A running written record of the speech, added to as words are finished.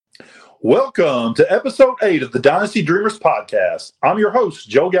Welcome to episode 8 of the Dynasty Dreamerz podcast. I'm your host,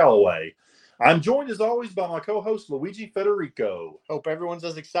 Joe Galloway. I'm joined as always by my co-host, Luigi Federico. Hope everyone's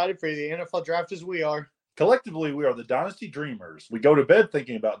as excited for the NFL draft as we are. Collectively, we are the Dynasty Dreamers. We go to bed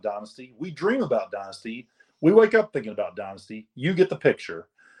thinking about Dynasty. We dream about Dynasty. We wake up thinking about Dynasty. You get the picture.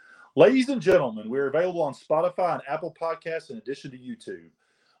 Ladies and gentlemen, we're available on Spotify and Apple Podcasts in addition to YouTube.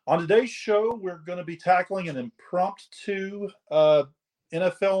 On today's show, we're going to be tackling an impromptu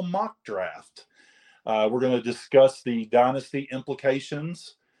NFL mock draft. We're going to discuss the Dynasty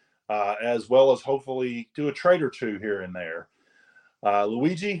implications, as well as hopefully do a trade or two here and there.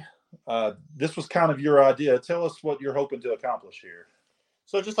 Luigi, this was kind of your idea. Tell us what you're hoping to accomplish here.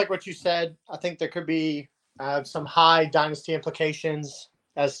 So just like what you said, I think there could be some high Dynasty implications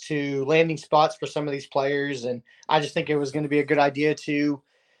as to landing spots for some of these players. And I just think it was going to be a good idea to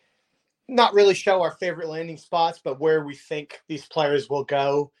not really show our favorite landing spots, but where we think these players will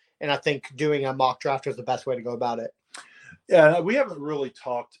go. And I think doing a mock draft is the best way to go about it. Yeah, we haven't really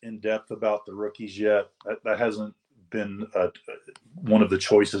talked in depth about the rookies yet. That hasn't been one of the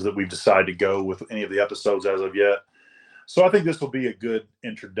choices that we've decided to go with any of the episodes as of yet. So I think this will be a good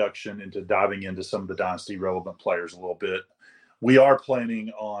introduction into diving into some of the Dynasty relevant players a little bit. We are planning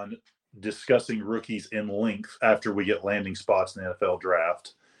on discussing rookies in length after we get landing spots in the NFL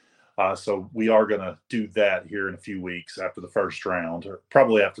draft. So we are going to do that here in a few weeks after the first round, or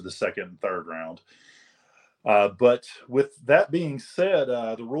probably after the second and third round. But with that being said,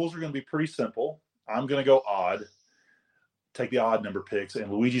 the rules are going to be pretty simple. I'm going to go odd, take the odd number picks,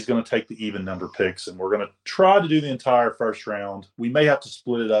 and Luigi's going to take the even number picks. And we're going to try to do the entire first round. We may have to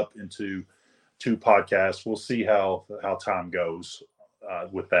split it up into 2 podcasts. We'll see how time goes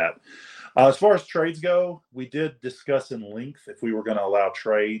with that. As far as trades go, we did discuss in length if we were going to allow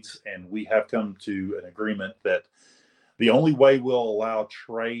trades, and we have come to an agreement that the only way we'll allow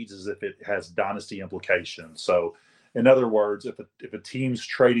trades is if it has Dynasty implications. So, in other words, if a team's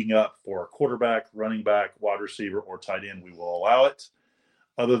trading up for a quarterback, running back, wide receiver, or tight end, we will allow it.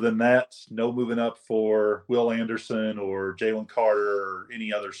 Other than that, no moving up for Will Anderson or Jalen Carter or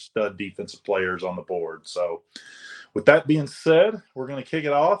any other stud defensive players on the board. So, with that being said, we're going to kick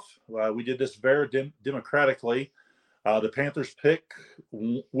it off. We did this very democratically. The Panthers pick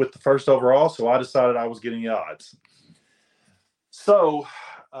with the first overall, so I decided I was getting the odds. So,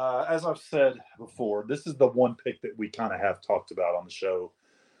 as I've said before, this is the one pick that we kind of have talked about on the show,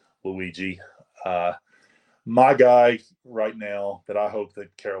 Luigi. My guy right now that I hope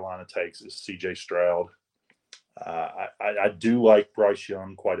that Carolina takes is C.J. Stroud. I do like Bryce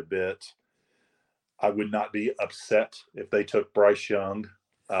Young quite a bit. I would not be upset if they took Bryce Young,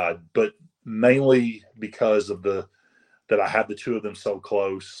 but mainly because of that I have the two of them so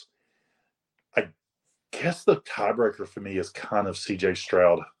close. I guess the tiebreaker for me is kind of C.J.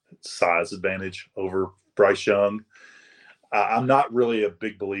 Stroud size advantage over Bryce Young. I'm not really a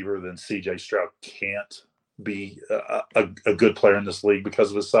big believer that C.J. Stroud can't be a good player in this league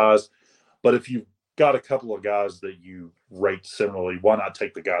because of his size. But if you've got a couple of guys that you rate similarly, why not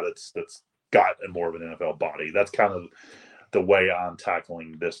take the guy that's got more of an NFL body? That's kind of the way I'm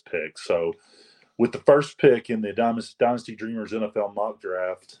tackling this pick. So with the first pick in the Dynasty Dreamers NFL mock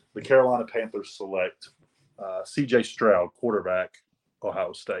draft, the Carolina Panthers select C.J. Stroud, quarterback,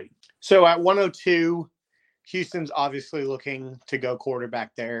 Ohio State. So at 102, Houston's obviously looking to go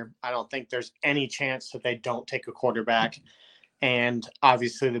quarterback there. I don't think there's any chance that they don't take a quarterback. And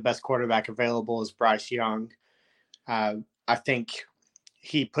obviously the best quarterback available is Bryce Young. I think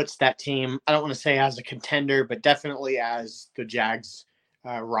he puts that team, I don't want to say as a contender, but definitely as the Jags'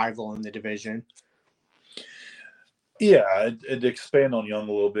 rival in the division. Yeah, and to expand on Young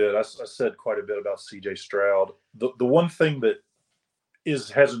a little bit, I said quite a bit about C.J. Stroud. The one thing that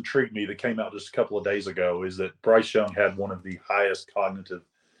has intrigued me that came out just a couple of days ago is that Bryce Young had one of the highest cognitive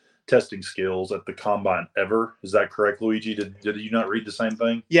testing skills at the combine ever. Is that correct, Luigi? Did you not read the same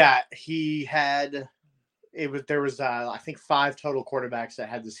thing? Yeah, he had there was I think 5 total quarterbacks that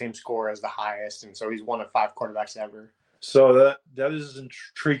had the same score as the highest, and so he's one of 5 quarterbacks ever. So that is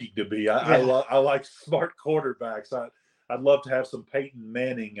intriguing to me. I like smart quarterbacks. I'd love to have some Peyton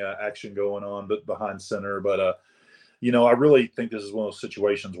Manning action going on, but behind center. But I really think this is one of those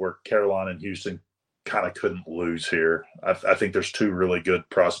situations where Carolina and Houston kind of couldn't lose here. I think there's 2 really good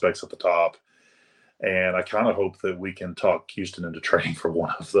prospects at the top, and I kind of hope that we can talk Houston into trading for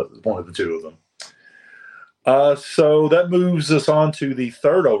one of the 2 of them. So that moves us on to the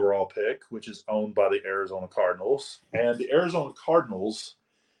 3rd overall pick, which is owned by the Arizona Cardinals. And the Arizona Cardinals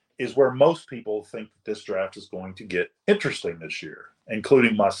is where most people think that this draft is going to get interesting this year,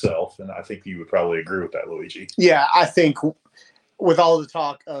 including myself. And I think you would probably agree with that, Luigi. Yeah, I think with all the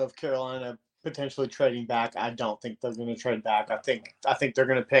talk of Carolina potentially trading back, I don't think they're going to trade back. I think they're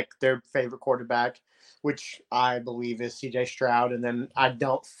going to pick their favorite quarterback, which I believe is C.J. Stroud, and then I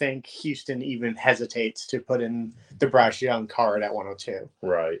don't think Houston even hesitates to put in the Bryce Young card at 102.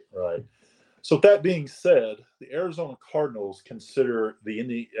 Right. So that being said, the Arizona Cardinals consider the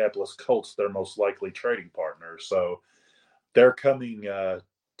Indianapolis Colts their most likely trading partner. So they're coming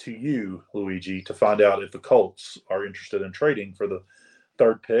to you, Luigi, to find out if the Colts are interested in trading for the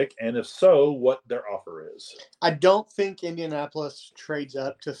third pick, and if so, what their offer is. I don't think Indianapolis trades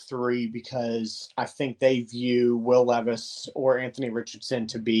up to 3 because I think they view Will Levis or Anthony Richardson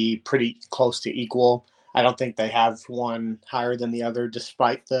to be pretty close to equal. I don't think they have one higher than the other,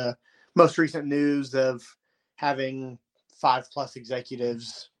 despite the most recent news of having 5+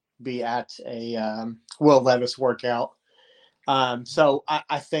 executives be at a Will Levis workout. So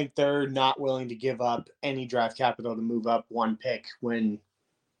I think they're not willing to give up any draft capital to move up one pick when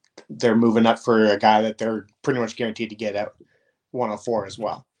they're moving up for a guy that they're pretty much guaranteed to get at 104 as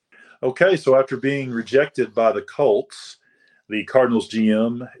well. Okay, so after being rejected by the Colts, the Cardinals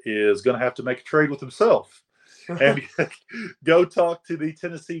GM is going to have to make a trade with himself and go talk to the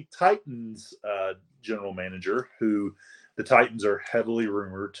Tennessee Titans general manager, who the Titans are heavily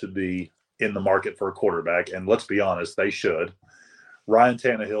rumored to be in the market for a quarterback. And let's be honest, they should. Ryan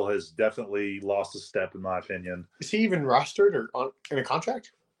Tannehill has definitely lost a step, in my opinion. Is he even rostered or in a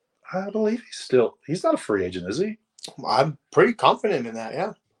contract? I believe he's not a free agent, is he? I'm pretty confident in that,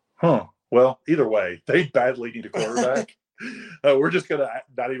 yeah. Huh. Well, either way, they badly need a quarterback. We're just going to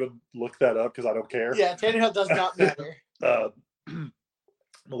not even look that up because I don't care. Yeah, Tannehill does not matter.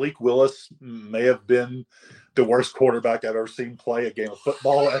 Malik Willis may have been the worst quarterback I've ever seen play a game of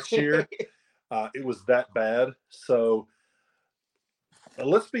football last year. It was that bad. So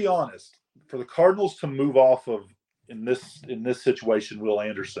let's be honest. For the Cardinals to move off of, in this situation, Will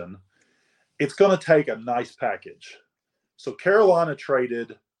Anderson, it's going to take a nice package. So Carolina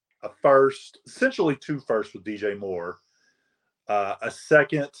traded a first, essentially 2 firsts with DJ Moore, a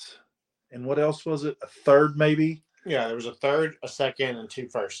second, and what else was it? A third, maybe? Yeah, there was a third, a second, and 2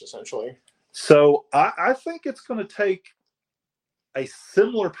 firsts, essentially. So I think it's going to take a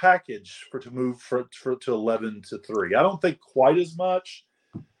similar package to move to 11 to 3. I don't think quite as much.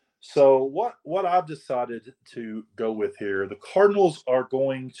 So what I've decided to go with here, the Cardinals are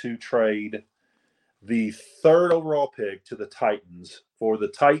going to trade the 3rd overall pick to the Titans for the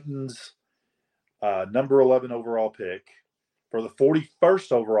Titans' number 11 overall pick, for the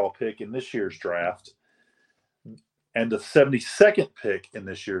 41st overall pick in this year's draft, and the 72nd pick in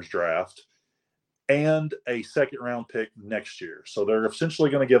this year's draft, and a 2nd-round pick next year. So they're essentially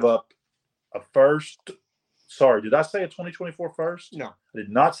going to give up a first. Sorry, did I say a 2024 first? No. I did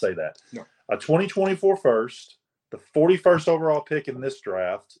not say that. No. A 2024 first, the 41st overall pick in this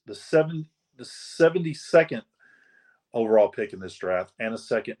draft, the 72nd overall pick in this draft, and a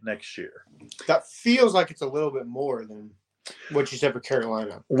 2nd next year. That feels like it's a little bit more than what you said for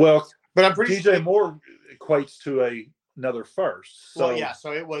Carolina. Well, but I'm pretty DJ Moore equates to another first. So, well, yeah.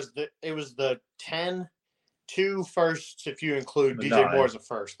 So it was the 10, 2 firsts if you include DJ 9. Moore as a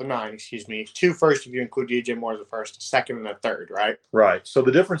first. The 9, excuse me. 2 firsts if you include DJ Moore as a first, a 2nd, and a 3rd, right? Right. So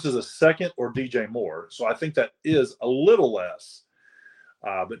the difference is a 2nd or DJ Moore. So I think that is a little less,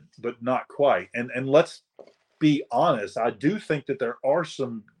 but not quite. And let's be honest. I do think that there are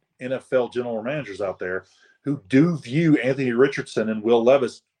some NFL general managers out there who do view Anthony Richardson and Will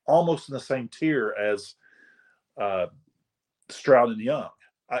Levis almost in the same tier as Stroud and Young.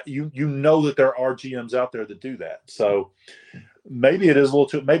 You know that there are GMs out there that do that. So maybe it is a little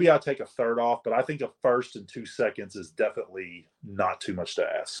too – maybe I take a 3rd off, but I think a 1st and 2 seconds is definitely not too much to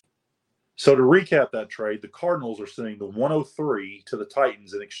ask. So to recap that trade, the Cardinals are sending the 103 to the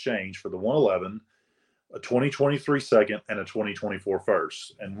Titans in exchange for the 111, a 2023 2nd, and a 2024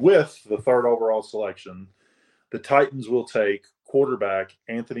 1st. And with the 3rd overall selection, the Titans will take quarterback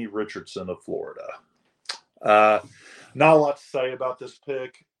Anthony Richardson of Florida. Not a lot to say about this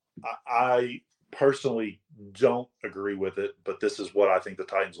pick. I personally don't agree with it, but this is what I think the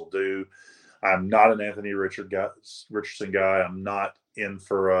Titans will do. I'm not an Anthony Richardson guy. I'm not in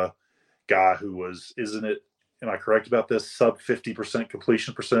for a guy who was, am I correct about this, sub 50%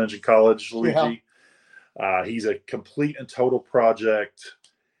 completion percentage in college, Luigi? Yeah. He's a complete and total project.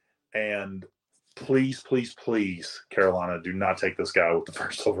 And please, Carolina, do not take this guy with the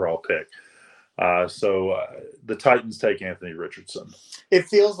 1st overall pick. So the Titans take Anthony Richardson. It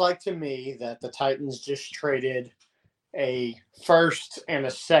feels like to me that the Titans just traded a 1st and a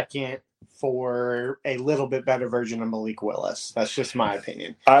 2nd for a little bit better version of Malik Willis. That's just my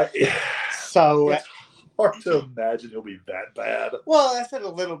opinion. It's hard to imagine he'll be that bad. Well, that's a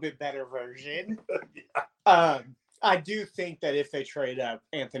little bit better version. Yeah. I do think that if they trade up,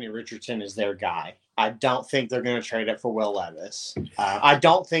 Anthony Richardson is their guy. I don't think they're going to trade up for Will Levis. I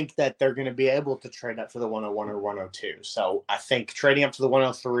don't think that they're going to be able to trade up for the 101 or 102. So I think trading up to the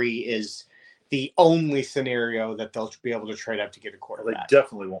 103 is the only scenario that they'll be able to trade up to get a quarterback. They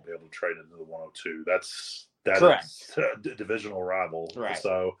definitely won't be able to trade into the 102. That Correct. is a divisional rival. Right.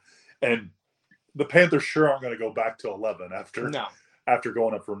 So, and the Panthers sure aren't going to go back to 11 after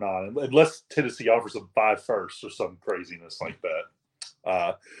going up for 9, unless Tennessee offers them 5 firsts or some craziness like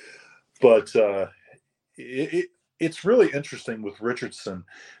that. But it's really interesting with Richardson.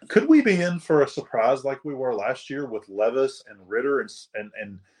 Could we be in for a surprise like we were last year with Levis and Ritter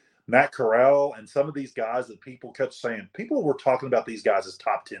and Matt Corral and some of these guys that people kept saying? People were talking about these guys as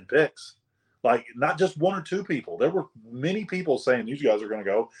top 10 picks. Like, not just 1 or 2 people. There were many people saying these guys are going to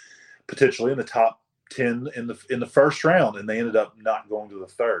go potentially in the top 10 in the first round, and they ended up not going to the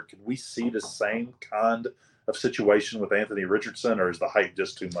third. Can we see the same kind of situation with Anthony Richardson, or is the hype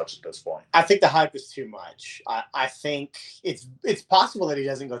just too much at this point? I think the hype is too much. I think it's possible that he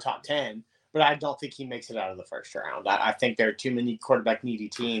doesn't go top 10, but I don't think he makes it out of the first round. I think there are too many quarterback needy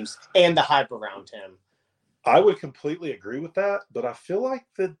teams and the hype around him. I would completely agree with that, but I feel like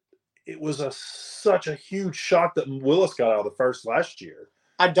that it was such a huge shock that Willis got out of the first last year.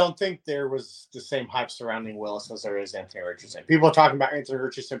 I don't think there was the same hype surrounding Willis as there is Anthony Richardson. People are talking about Anthony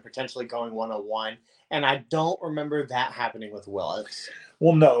Richardson potentially going 101, and I don't remember that happening with Willis.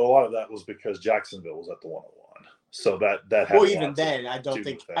 Well, no, a lot of that was because Jacksonville was at the 101. So that had well, even then, I don't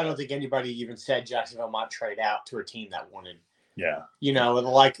think anybody even said Jacksonville might trade out to a team that wanted. Yeah. You know,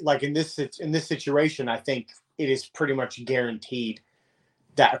 like in this situation, I think it is pretty much guaranteed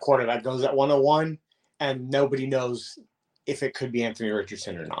that a quarterback goes at 101, and nobody knows if it could be Anthony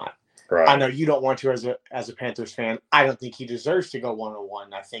Richardson or not. Right. I know you don't want to as a Panthers fan. I don't think he deserves to go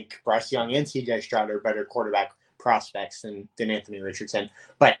 101. I think Bryce Young and C.J. Stroud are better quarterback prospects than Anthony Richardson.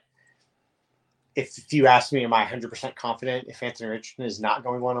 But if you ask me, am I 100% confident if Anthony Richardson is not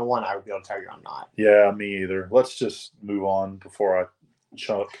going 101, I would be able to tell you I'm not. Yeah, me either. Let's just move on before I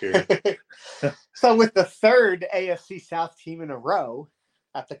choke here. So with the third AFC South team in a row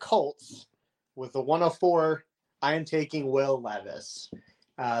at the Colts, with the 104, I am taking Will Levis.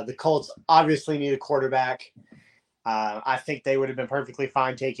 The Colts obviously need a quarterback. I think they would have been perfectly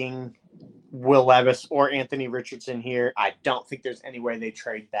fine taking Will Levis or Anthony Richardson here. I don't think there's any way they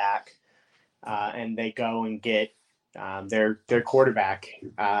trade back and they go and get their quarterback.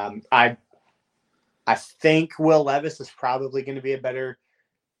 I think Will Levis is probably going to be a better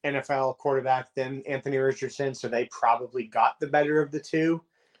NFL quarterback than Anthony Richardson, so they probably got the better of the two.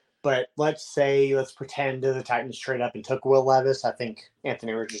 But let's pretend the Titans trade up and took Will Levis. I think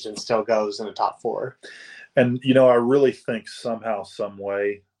Anthony Richardson still goes in the top 4. And, I really think somehow, some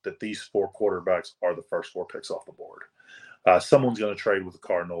way that these 4 quarterbacks are the first 4 picks off the board. Someone's going to trade with the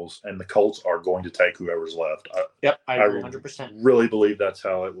Cardinals, and the Colts are going to take whoever's left. I agree 100%. Really believe that's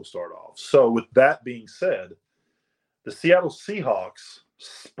how it will start off. So with that being said, the Seattle Seahawks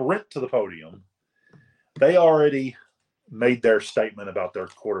sprint to the podium. They already made their statement about their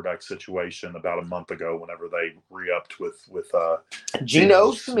quarterback situation about a month ago whenever they re-upped with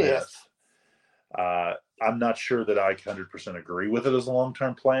Geno Smith. I'm not sure that I 100% agree with it as a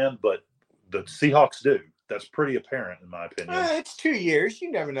long-term plan, but the Seahawks do. That's pretty apparent in my opinion. It's 2 years.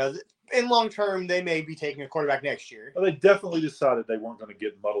 You never know. In long-term, they may be taking a quarterback next year. Well, they definitely decided they weren't going to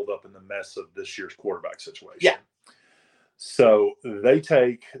get muddled up in the mess of this year's quarterback situation. Yeah. So they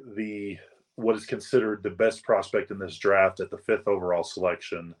take what is considered the best prospect in this draft at the 5th overall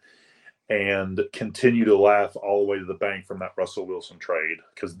selection and continue to laugh all the way to the bank from that Russell Wilson trade,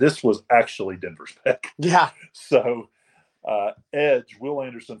 because this was actually Denver's pick. Yeah. So edge, Will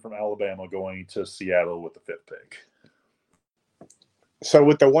Anderson from Alabama going to Seattle with the 5th pick. So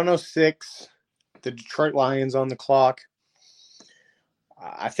with the 106, the Detroit Lions on the clock,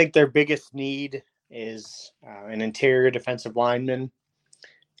 I think their biggest need is an interior defensive lineman.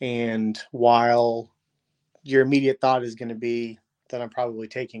 And while your immediate thought is going to be that I'm probably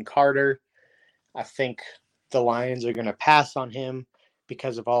taking Carter, I think the Lions are going to pass on him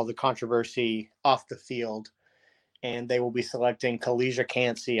because of all the controversy off the field, and they will be selecting Kalijah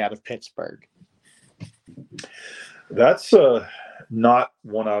Kancey out of Pittsburgh. That's not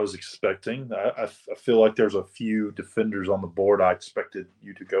one I was expecting. I feel like there's a few defenders on the board I expected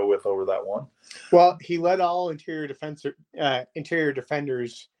you to go with over that one. Well, he led all interior defenders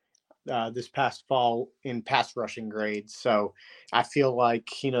this past fall in pass rushing grades. So I feel like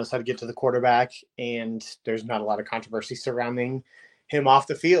he knows how to get to the quarterback, and there's not a lot of controversy surrounding him off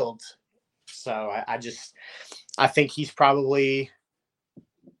the field. So I think he's probably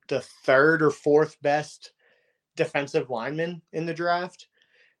the third or fourth best defensive lineman in the draft.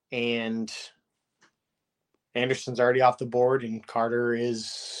 And Anderson's already off the board, and Carter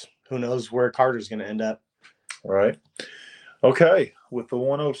is, who knows where Carter's going to end up. Right. Okay. With the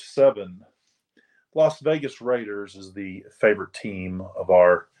 107, Las Vegas Raiders is the favorite team of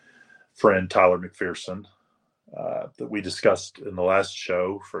our friend Tyler McPherson that we discussed in the last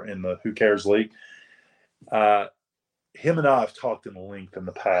show in the Who Cares League. Him and I have talked in length in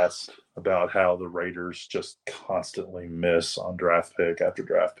the past about how the Raiders just constantly miss on draft pick after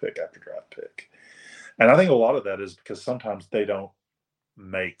draft pick after draft pick. And I think a lot of that is because sometimes they don't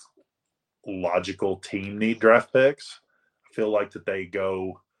make logical team need draft picks. I feel like that they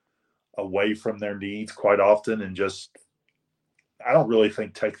go away from their needs quite often and just, I don't really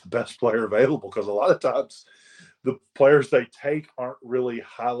think take the best player available, because a lot of times the players they take aren't really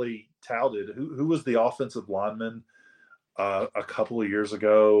highly touted. Who was the offensive lineman a couple of years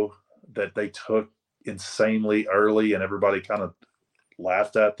ago that they took insanely early and everybody kind of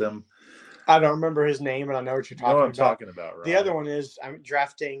laughed at them? I don't remember his name, but I know what you're talking about. Talking about, right? The other one is I'm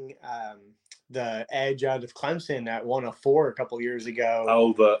drafting the edge out of Clemson at 104 a couple years ago.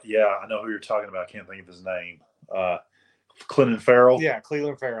 Oh, I know who you're talking about. I can't think of his name. Cleveland Farrell. Yeah,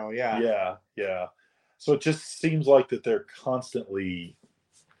 Cleveland Farrell. Yeah. Yeah. So it just seems like that they're constantly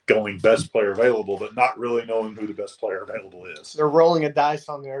going best player available, but not really knowing who the best player available is. They're rolling a dice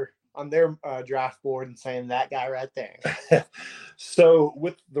on their draft board and saying that guy right there. So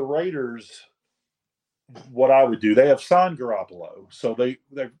with the Raiders, what I would do, they have signed Garoppolo, so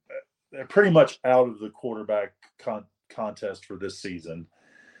they're pretty much out of the quarterback contest for this season.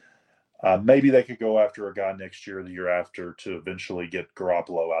 Maybe they could go after a guy next year or the year after to eventually get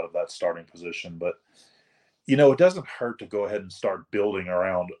Garoppolo out of that starting position. But, it doesn't hurt to go ahead and start building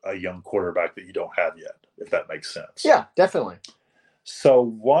around a young quarterback that you don't have yet, if that makes sense. Yeah, definitely. So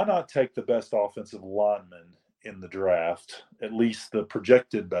why not take the best offensive lineman in the draft, at least the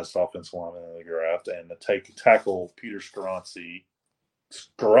projected best offensive lineman in the draft, and tackle Peter Skoronski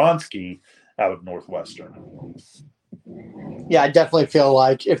out of Northwestern? Yeah, I definitely feel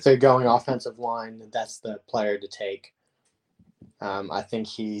like if they're going offensive line, that's the player to take. I think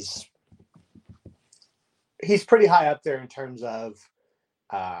he's pretty high up there in terms of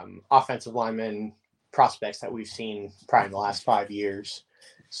offensive lineman prospects that we've seen probably in the last 5 years.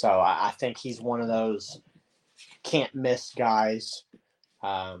 So I think he's one of those can't miss guys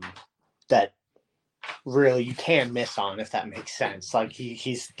that really you can miss on, if that makes sense. Like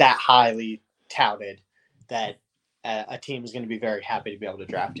he's that highly touted that a team is going to be very happy to be able to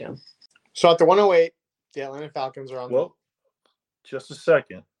draft him. So at the 108, the Atlanta Falcons are on. Well, just a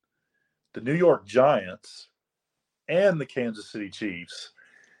second. The New York Giants and the Kansas City Chiefs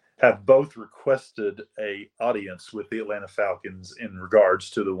have both requested a audience with the Atlanta Falcons in regards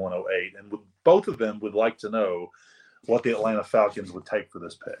to the 108, and both of them would like to know what the Atlanta Falcons would take for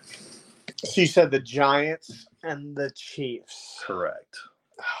this pick. So you said the Giants and the Chiefs. Correct.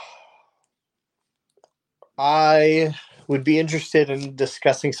 I would be interested in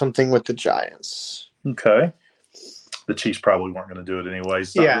discussing something with the Giants. Okay. The Chiefs probably weren't going to do it anyways.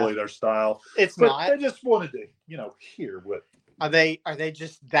 It's not really their style. It's but not. They just wanted to, hear what. Are they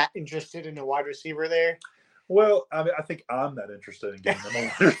just that interested in a wide receiver there? Well, I mean, I think I'm that interested in getting them a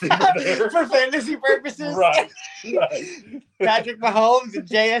wide receiver there. For fantasy purposes? Right. Patrick Mahomes and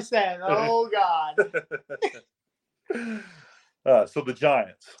JSN. Oh, God. So the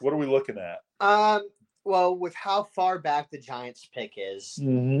Giants, what are we looking at? Well, with how far back the Giants pick is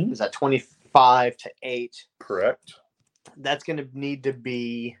Mm-hmm. is that 25 to 8? Correct. That's going to need to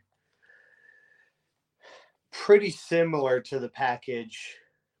be pretty similar to the package,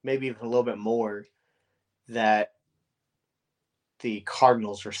 maybe even a little bit more, that the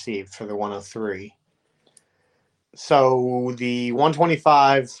Cardinals received for the 103. So the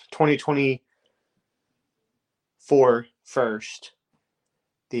 125, 2024 first,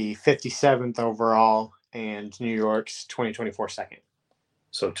 the 57th overall, and New York's 2024 second.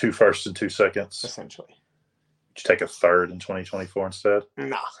 So 2 firsts and 2 seconds. Essentially. Did you take a third in 2024 instead?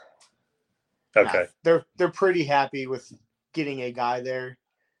 Nah. Okay. Nah. They're pretty happy with getting a guy there,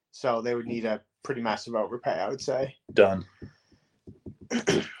 so they would need a pretty massive overpay, I would say. Done.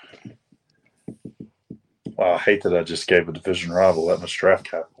 Wow, I hate that I just gave a division rival that much draft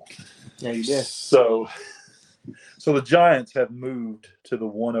capital. Yeah, you did. So the Giants have moved to the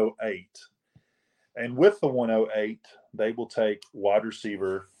 108. And with the 108, they will take wide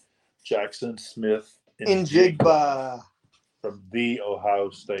receiver Jackson Smith Njigba from The Ohio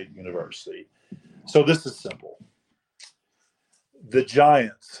State University. So this is simple. The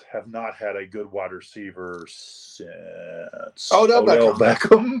Giants have not had a good wide receiver since Odell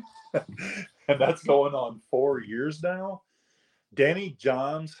Beckham. And that's going on 4 years now. Danny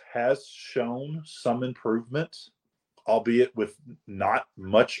Johns has shown some improvement, albeit with not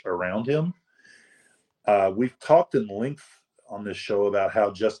much around him. We've talked in length on this show about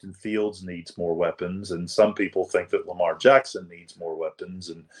how Justin Fields needs more weapons, and some people think that Lamar Jackson needs more weapons.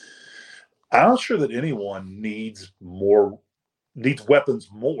 And I'm not sure that anyone needs weapons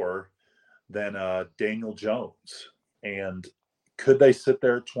more than Daniel Jones. And could they sit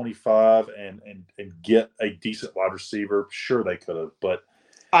there at 25 and get a decent wide receiver? Sure, they could have, but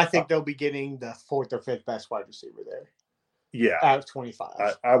I think they'll be getting the fourth or fifth best wide receiver there. Yeah, out of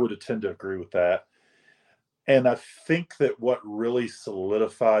 25. I would tend to agree with that. And I think that what really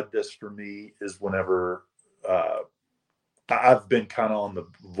solidified this for me is whenever I've been kind of on the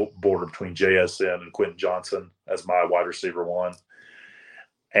border between JSN and Quentin Johnson as my wide receiver one.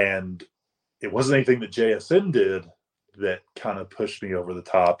 And it wasn't anything that JSN did that kind of pushed me over the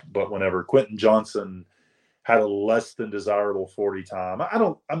top. But whenever Quentin Johnson had a less than desirable 40 time, I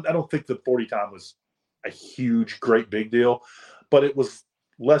don't think the 40 time was a huge, great big deal, but it was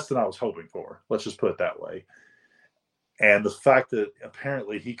less than I was hoping for. Let's just put it that way. And the fact that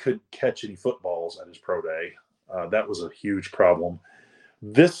apparently he couldn't catch any footballs at his pro day, that was a huge problem.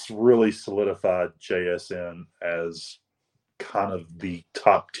 This really solidified JSN as kind of the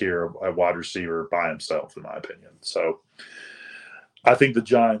top tier of a wide receiver by himself, in my opinion. So I think the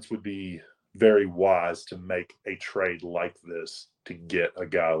Giants would be very wise to make a trade like this to get a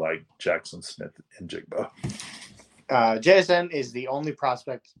guy like Jackson Smith and Jigba. JSN is the only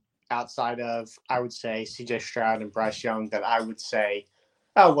prospect outside of, I would say, CJ Stroud and Bryce Young that I would say,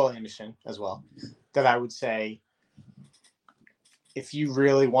 Will Anderson as well, that I would say, if you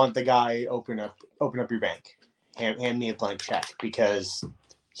really want the guy, open up your bank. Hand me a blank check, because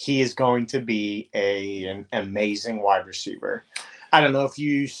he is going to be an amazing wide receiver. I don't know if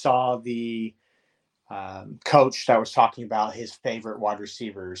you saw the coach that was talking about his favorite wide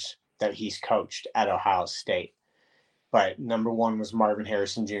receivers that he's coached at Ohio State. But number one was Marvin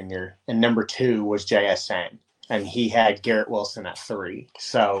Harrison Jr. and number two was JSN. And he had Garrett Wilson at 3.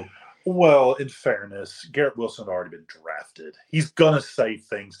 So, well, in fairness, Garrett Wilson had already been drafted. He's going to say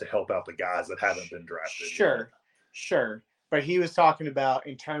things to help out the guys that haven't been drafted. Sure. But he was talking about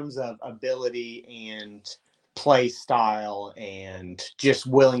in terms of ability and play style and just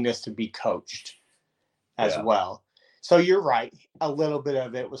willingness to be coached as well. So you're right. A little bit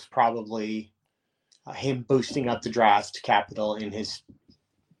of it was probably him boosting up the draft capital in his,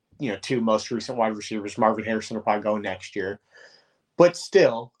 2 most recent wide receivers. Marvin Harrison will probably go next year. But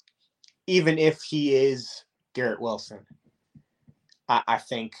still, even if he is Garrett Wilson, I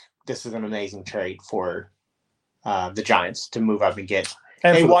think this is an amazing trade for the Giants to move up and get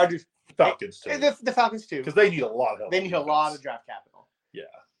a wide Falcons too. The Falcons too, because they need a lot of help. They need a lot of draft capital. Yeah.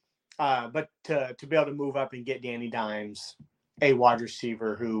 But to be able to move up and get Danny Dimes, a wide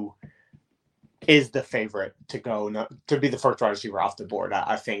receiver who is the favorite to be the first wide receiver off the board,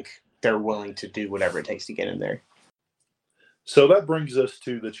 I think they're willing to do whatever it takes to get in there. So that brings us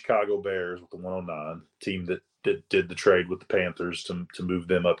to the Chicago Bears with the 109 team that did the trade with the Panthers to move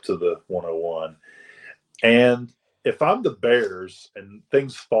them up to the 101. And if I'm the Bears and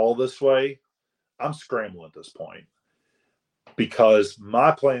things fall this way, I'm scrambling at this point, because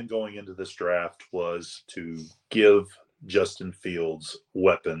my plan going into this draft was to give Justin Fields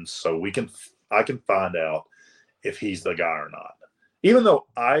weapons so I can find out if he's the guy or not. Even though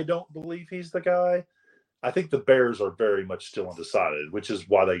I don't believe he's the guy, I think the Bears are very much still undecided, which is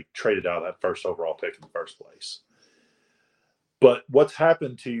why they traded out that first overall pick in the first place. But what's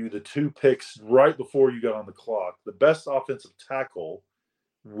happened to you, the 2 picks right before you got on the clock, the best offensive tackle,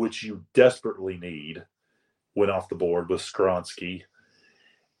 which you desperately need, went off the board with Skoronski.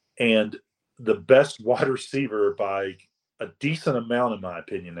 And the best wide receiver by a decent amount, in my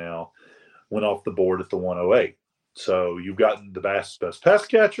opinion now, went off the board at the 108. So you've gotten the best pass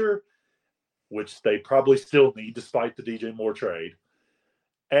catcher, which they probably still need despite the DJ Moore trade,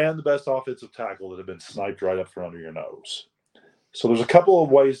 and the best offensive tackle that have been sniped right up from under your nose. So there's a couple of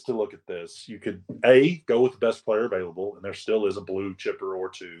ways to look at this. You could, go with the best player available, and there still is a blue chipper or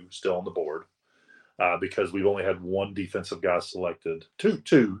 2 still on the board, because we've only had 1 defensive guy selected,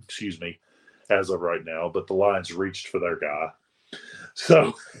 two, as of right now, but the Lions reached for their guy.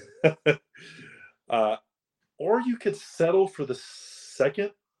 So, or you could settle for the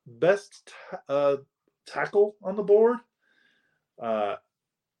second best tackle on the board.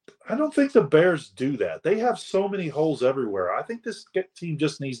 I don't think the Bears do that. They have so many holes everywhere. I think this team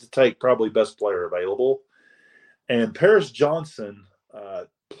just needs to take probably best player available. And Paris Johnson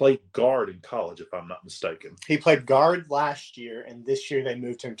played guard in college, if I'm not mistaken. He played guard last year, and this year they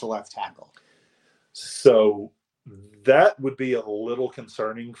moved him to left tackle. So that would be a little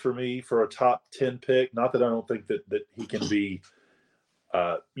concerning for me for a top 10 pick. Not that I don't think that he can be,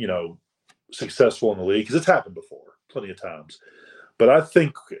 successful in the league, because it's happened before plenty of times. But I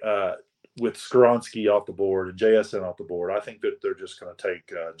think with Skoronski off the board and JSN off the board, I think that they're just going to take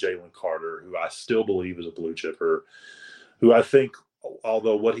Jalen Carter, who I still believe is a blue chipper, who I think,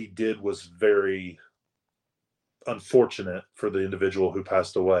 although what he did was very unfortunate for the individual who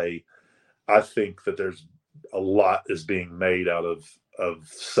passed away, I think that there's a lot is being made out of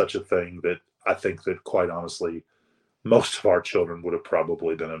such a thing that I think that, quite honestly, most of our children would have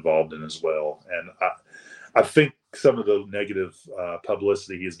probably been involved in as well. And I think some of the negative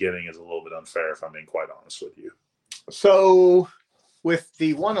publicity he's getting is a little bit unfair, if I'm being quite honest with you. So with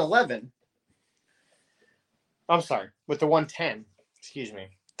the 111, with the 110,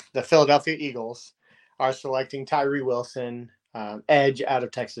 the Philadelphia Eagles are selecting Tyree Wilson, edge out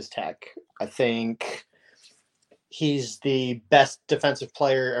of Texas Tech. I think he's the best defensive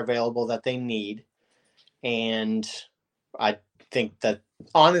player available that they need. And I think that,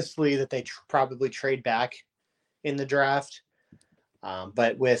 honestly, that they probably trade back in the draft.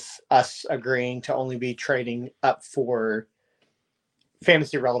 But with us agreeing to only be trading up for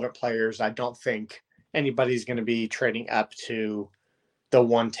fantasy relevant players, I don't think anybody's going to be trading up to the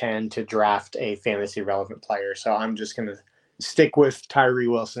 110 to draft a fantasy relevant player. So I'm just going to stick with Tyree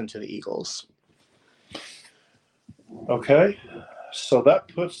Wilson to the Eagles. Okay, so that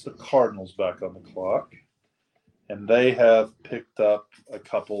puts the Cardinals back on the clock, and they have picked up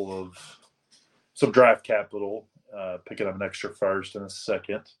some draft capital, picking up an extra first and a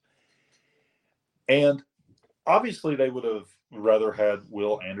second. And obviously they would have rather had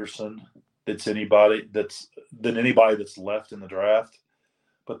Will Anderson than anybody that's left in the draft.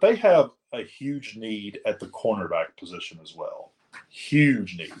 But they have a huge need at the cornerback position as well.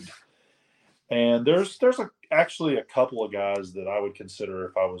 Huge need. And there's actually a couple of guys that I would consider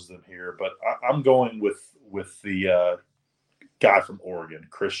if I was them here, but I'm going with the guy from Oregon,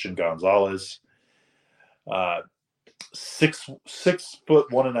 Christian Gonzalez.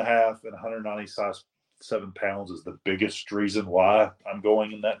 6'1.5" and 197 pounds is the biggest reason why I'm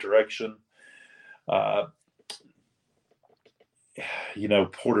going in that direction.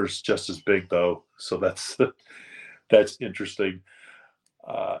 Porter's just as big though, so that's interesting.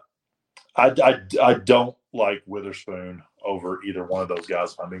 I don't like Witherspoon over either one of those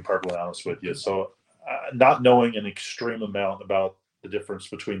guys, if I'm being perfectly honest with you. So not knowing an extreme amount about the difference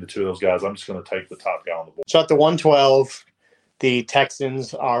between the two of those guys, I'm just going to take the top guy on the board. So at the 112, the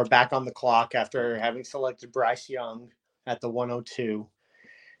Texans are back on the clock after having selected Bryce Young at the 102.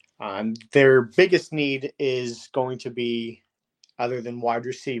 Their biggest need is going to be, other than wide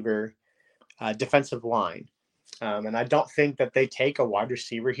receiver, defensive line. And I don't think that they take a wide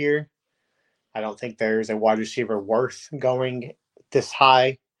receiver here. I don't think there's a wide receiver worth going this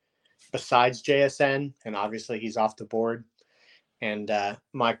high besides JSN, and obviously he's off the board. And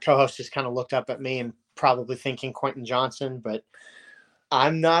my co-host just kind of looked up at me and probably thinking Quentin Johnson, but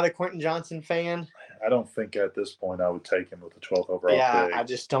I'm not a Quentin Johnson fan. I don't think at this point I would take him with the 12th overall pick. I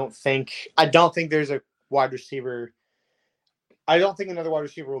just don't think – I don't think there's a wide receiver – I don't think another wide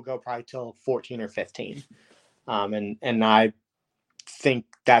receiver will go probably till 14 or 15. And I think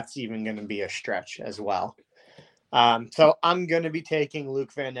that's even going to be a stretch as well. So I'm going to be taking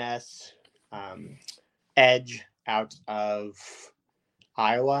Luke Van Ness, edge out of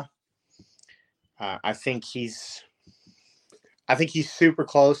Iowa. I think he's super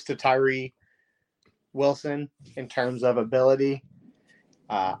close to Tyree Wilson in terms of ability.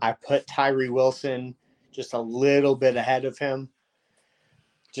 I put Tyree Wilson just a little bit ahead of him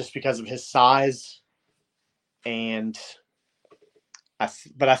just because of his size. And I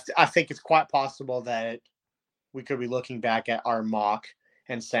think it's quite possible that we could be looking back at our mock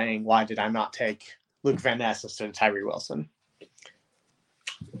and saying, why did I not take Luke Van Ness instead of Tyree Wilson?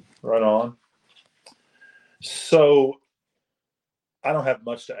 Right on. So I don't have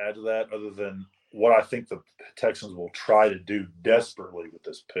much to add to that other than what I think the Texans will try to do desperately with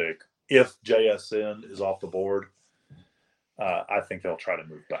this pick. If JSN is off the board, I think they'll try to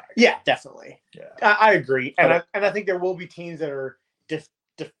move back. Yeah, definitely. Yeah, I agree. And I think there will be teams that are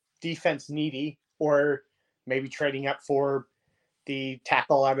defense needy, or maybe trading up for the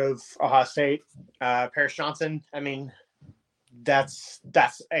tackle out of Ohio State, Paris Johnson. I mean, that's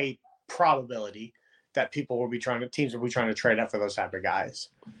a probability that teams will be trying to trade up for those type of guys.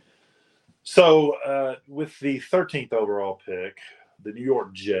 So with the 13th overall pick, the New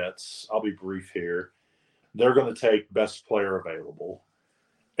York Jets, I'll be brief here. they're going to take best player available.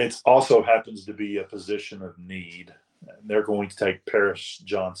 It also happens to be a position of need. They're going to take Paris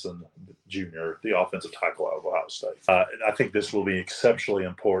Johnson Jr., the offensive tackle out of Ohio State. I think this will be exceptionally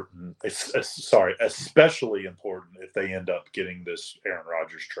important. Especially important if they end up getting this Aaron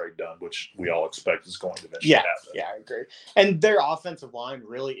Rodgers trade done, which we all expect is going to eventually happen. Yeah, I agree. And their offensive line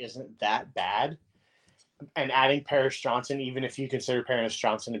really isn't that bad. And adding Paris Johnson, even if you consider Paris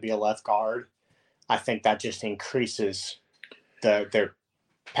Johnson to be a left guard, I think that just increases their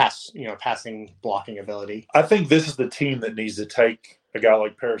passing blocking ability. I think this is the team that needs to take a guy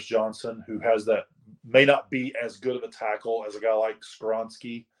like Paris Johnson, who has that, may not be as good of a tackle as a guy like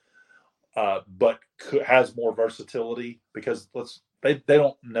Skoronski, but has more versatility, because they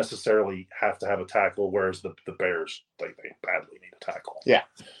don't necessarily have to have a tackle, whereas the Bears, they badly need a tackle. Yeah,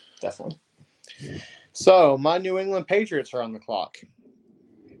 definitely. So my New England Patriots are on the clock.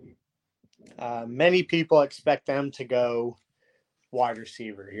 Many people expect them to go wide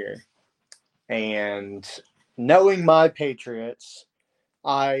receiver here. And knowing my Patriots,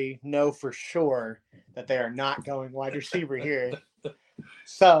 I know for sure that they are not going wide receiver here.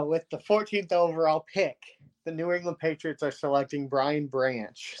 So with the 14th overall pick, the New England Patriots are selecting Brian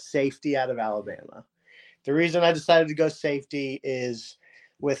Branch, safety out of Alabama. The reason I decided to go safety is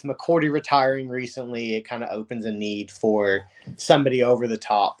with McCourty retiring recently, it kind of opens a need for somebody over the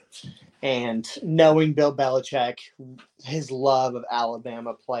top. And knowing Bill Belichick, his love of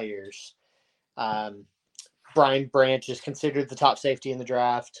Alabama players, Brian Branch is considered the top safety in the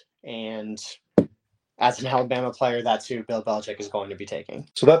draft. And as an Alabama player, that's who Bill Belichick is going to be taking.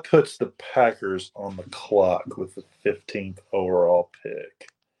 So that puts the Packers on the clock with the 15th overall pick.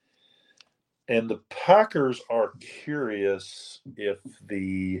 And the Packers are curious if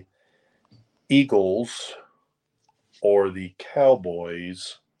the Eagles or the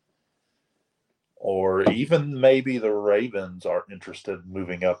Cowboys or even maybe the Ravens are interested in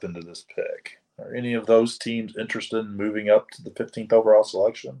moving up into this pick. Are any of those teams interested in moving up to the 15th overall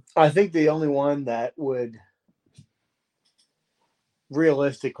selection? I think the only one that would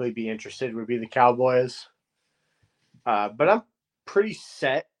realistically be interested would be the Cowboys. But I'm pretty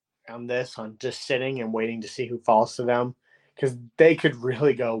set on this, on just sitting and waiting to see who falls to them, because they could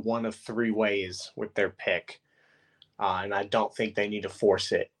really go one of three ways with their pick. And I don't think they need to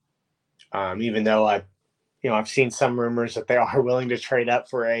force it. Even though I've seen some rumors that they are willing to trade up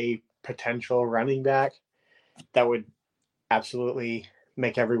for a potential running back. That would absolutely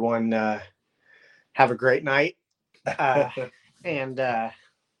make everyone have a great night. But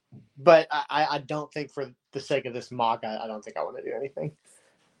I don't think, for the sake of this mock, I don't think I want to do anything.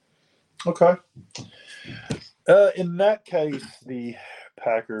 Okay. In that case, the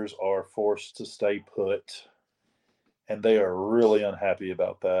Packers are forced to stay put, and they are really unhappy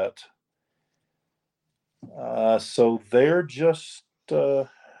about that. So they're just they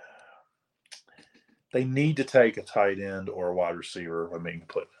need to take a tight end or a wide receiver, if I'm being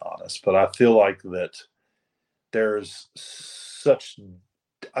completely honest. But I feel like that there's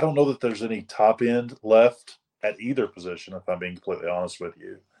I don't know that there's any top end left at either position, if I'm being completely honest with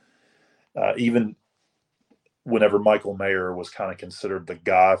you. Even whenever Michael Mayer was kind of considered the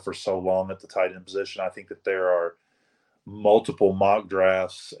guy for so long at the tight end position, I think that there are multiple mock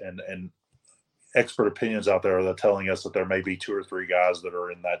drafts and expert opinions out there that are telling us that there may be two or three guys that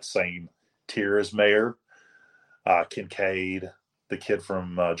are in that same tier as Mayer. Kincaid, the kid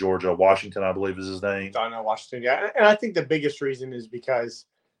from Georgia, Washington, I believe is his name. I know Washington, yeah. And I think the biggest reason is because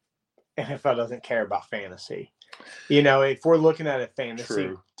NFL doesn't care about fantasy. If we're looking at a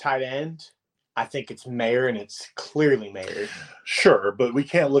fantasy tight end, I think it's Mayer, and it's clearly Mayer. Sure, but we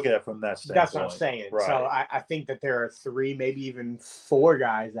can't look at it from that standpoint. That's what I'm saying. Right. So I think that there are three, maybe even four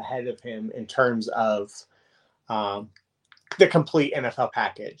guys ahead of him in terms of the complete NFL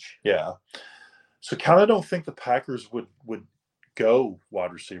package. Yeah. So kind of don't think the Packers would go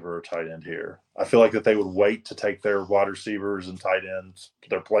wide receiver or tight end here. I feel like that they would wait to take their wide receivers and tight ends,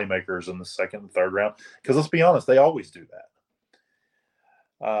 their playmakers, in the second and third round. Because let's be honest, they always do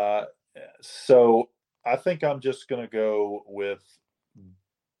that. So I think I'm just going to go with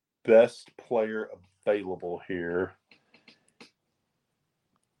best player available here.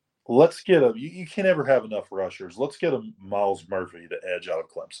 Let's get you can never have enough rushers. Let's get a Miles Murphy, the edge out of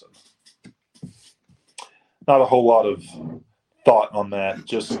Clemson. Not a whole lot of thought on that.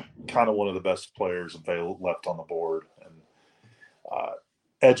 Just kind of one of the best players available left on the board, and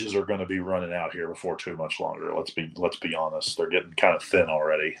edges are going to be running out here before too much longer. Let's be honest; they're getting kind of thin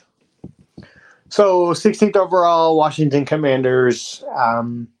already. So 16th overall, Washington Commanders.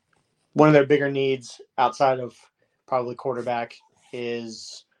 One of their bigger needs outside of probably quarterback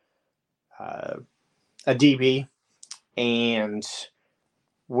is a DB, and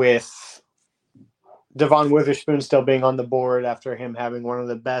with Devon Witherspoon still being on the board after him having one of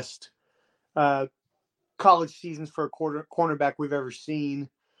the best college seasons for a cornerback we've ever seen,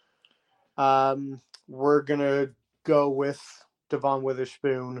 we're going to go with Devon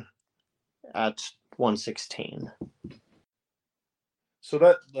Witherspoon at 116. So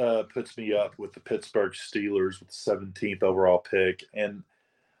that puts me up with the Pittsburgh Steelers with the 17th overall pick. And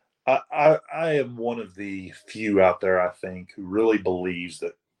I am one of the few out there, I think, who really believes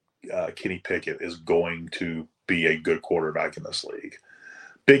that Kenny Pickett is going to be a good quarterback in this league.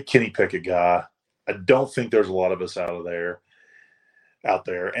 Big Kenny Pickett guy. I don't think there's a lot of us out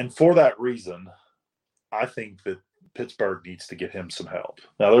there. And for that reason, I think that Pittsburgh needs to get him some help.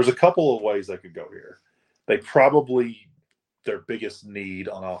 Now, there's a couple of ways they could go here. They probably, their biggest need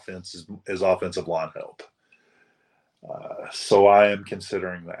on offense is offensive line help. So I am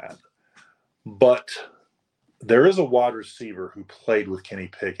considering that. But there is a wide receiver who played with Kenny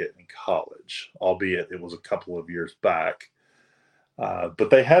Pickett in college, albeit it was a couple of years back. But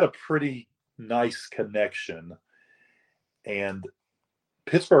they had a pretty nice connection. And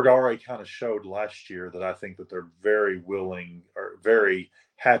Pittsburgh already kind of showed last year that I think that they're very willing or very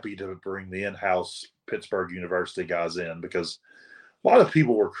happy to bring the in-house Pittsburgh University guys in, because a lot of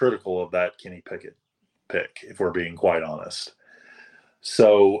people were critical of that Kenny Pickett pick, if we're being quite honest.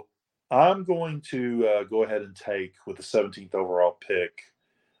 So I'm going to go ahead and take, with the 17th overall pick,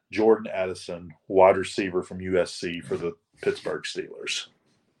 Jordan Addison, wide receiver from USC for the Pittsburgh Steelers.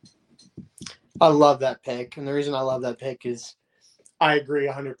 I love that pick. And the reason I love that pick is I agree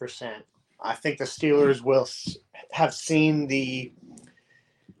 100%. I think the Steelers will have seen the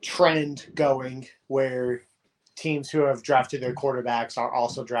trend going where teams who have drafted their quarterbacks are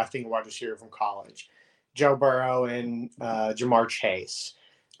also drafting a wide receiver from college. Joe Burrow and Jamar Chase,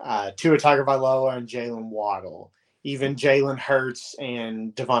 Tua Tagovailoa and Jalen Waddle, even Jalen Hurts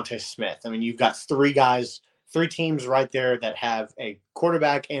and Devontae Smith. I mean, you've got three teams right there that have a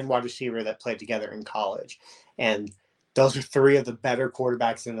quarterback and wide receiver that played together in college. And those are three of the better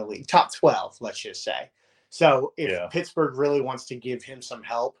quarterbacks in the league, top 12, let's just say. So if Pittsburgh really wants to give him some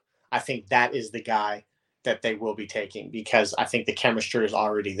help, I think that is the guy that they will be taking, because I think the chemistry is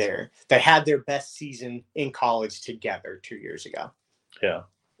already there. They had their best season in college together 2 years ago. Yeah.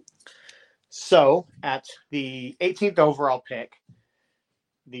 So at the 18th overall pick,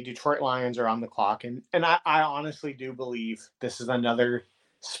 the Detroit Lions are on the clock. And I honestly do believe this is another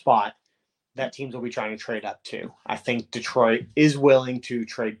spot that teams will be trying to trade up to. I think Detroit is willing to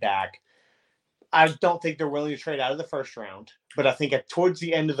trade back. I don't think they're willing to trade out of the first round, but I think towards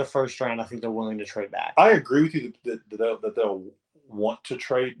the end of the first round, I think they're willing to trade back. I agree with you that they'll want to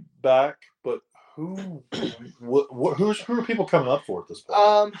trade back, but who are people coming up for at this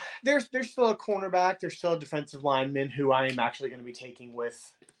point? There's still a cornerback. There's still a defensive lineman who I am actually going to be taking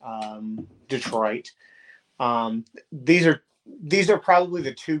with Detroit. These are probably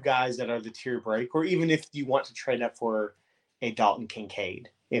the two guys that are the tier break, or even if you want to trade up for a Dalton Kincaid,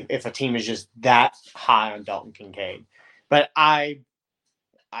 if a team is just that high on Dalton Kincaid. But I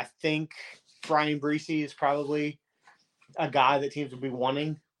think Brian Breesy is probably a guy that teams will be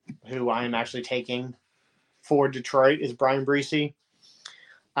wanting, who I am actually taking for Detroit is Brian Breesy.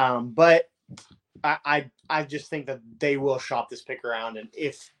 But I just think that they will shop this pick around, and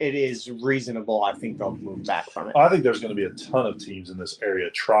if it is reasonable, I think they'll move back from it. I think there's going to be a ton of teams in this area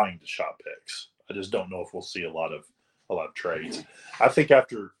trying to shop picks. I just don't know if we'll see a lot of trades. I think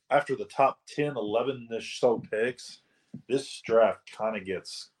after the top 10, 11-ish so picks, this draft kind of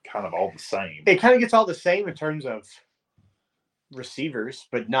gets all the same. It kind of gets all the same in terms of receivers,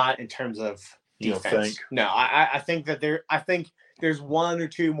 but not in terms of defense. You don't think? No, I think that there's one or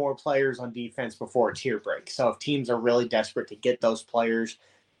two more players on defense before a tier break. So if teams are really desperate to get those players,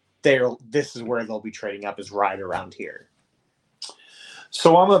 this is where they'll be trading up, is right around here.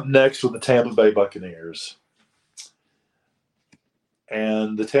 So I'm up next with the Tampa Bay Buccaneers.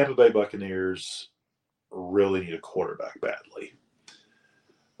 And the Tampa Bay Buccaneers really need a quarterback badly.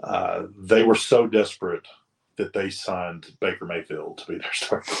 They were so desperate that they signed Baker Mayfield to be their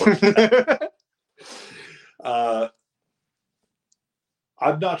starting quarterback.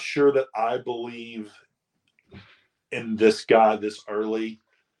 I'm not sure that I believe in this guy this early,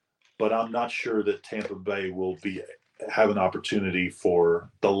 but I'm not sure that Tampa Bay will have an opportunity for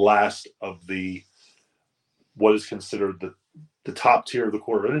the last of what is considered the top tier of the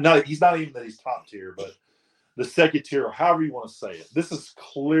quarterback. He's not even that he's top tier, but the second tier, or however you want to say it. This is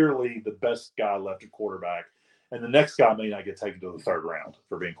clearly the best guy left at quarterback, and the next guy may not get taken to the third round,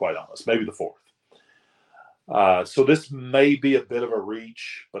 for being quite honest, maybe the fourth. So this may be a bit of a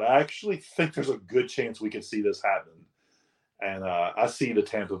reach, but I actually think there's a good chance we could see this happen. And I see the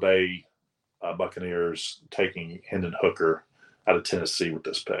Tampa Bay Buccaneers taking Hendon Hooker out of Tennessee with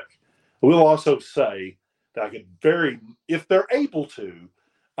this pick. We'll also say that I could if they're able to,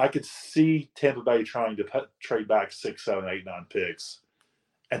 I could see Tampa Bay trying to trade back 6, 7, 8, 9 picks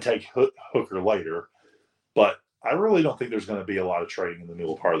and take Hooker later. But I really don't think there's going to be a lot of trading in the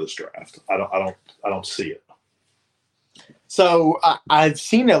middle part of this draft. I don't see it. So I've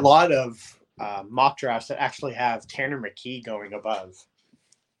seen a lot of mock drafts that actually have Tanner McKee going above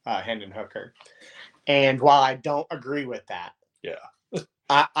Hendon Hooker. And while I don't agree with that,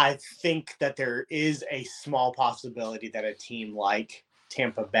 I think that there is a small possibility that a team like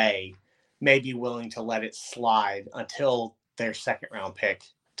Tampa Bay may be willing to let it slide until their second round pick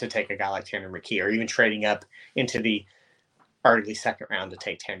to take a guy like Tanner McKee, or even trading up into the early second round to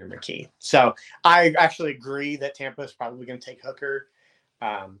take Tanner McKee. So I actually agree that Tampa is probably going to take Hooker.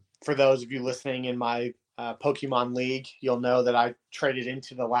 For those of you listening in my Pokemon League, you'll know that I traded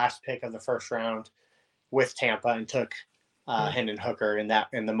into the last pick of the first round with Tampa and took Hendon Hooker in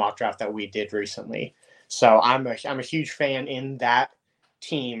the mock draft that we did recently. So I'm a huge fan in that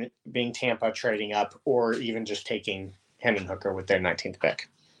team being Tampa trading up, or even just taking Hendon Hooker with their 19th pick.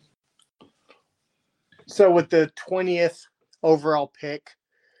 So with the 20th overall pick,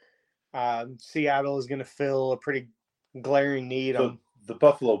 Seattle is going to fill a pretty glaring need. The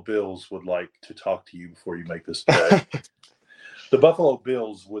Buffalo Bills would like to talk to you before you make this pick. The Buffalo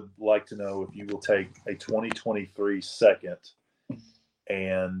Bills would like to know if you will take a 2023 second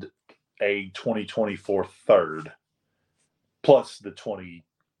and a 2024 third, plus the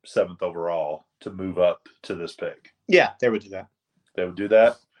 27th overall to move up to this pick. Yeah, they would do that. They would do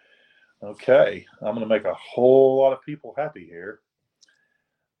that? Okay. I'm going to make a whole lot of people happy here.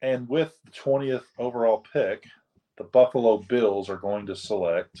 And with the 20th overall pick, the Buffalo Bills are going to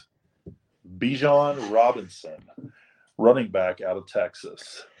select Bijan Robinson, running back out of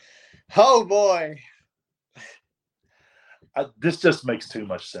Texas. Oh, boy. This just makes too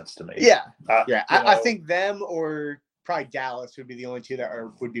much sense to me. Yeah. I think them or probably Dallas would be the only two that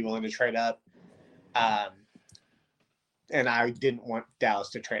would be willing to trade up. And I didn't want Dallas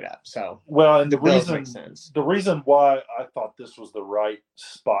to trade up. So, well, and the reason why I thought this was the right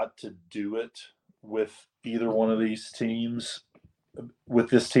spot to do it with either one of these teams, with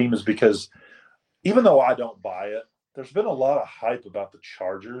this team, is because even though I don't buy it, there's been a lot of hype about the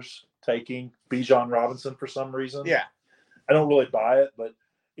Chargers taking Bijan Robinson for some reason. Yeah. I don't really buy it, but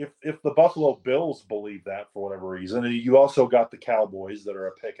if the Buffalo Bills believe that for whatever reason, and you also got the Cowboys that are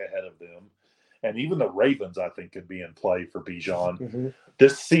a pick ahead of them, and even the Ravens, I think, could be in play for Bijan. Mm-hmm.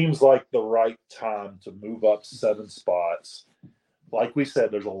 This seems like the right time to move up 7 spots. Like we said,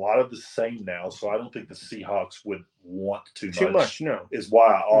 there's a lot of the same now, so I don't think the Seahawks would want too much. No. Is why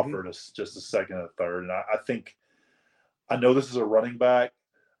I offered us just a second and a third. And I know this is a running back,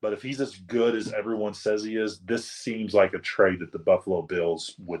 but if he's as good as everyone says he is, this seems like a trade that the Buffalo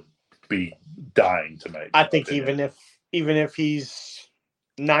Bills would be dying to make. I think even if he's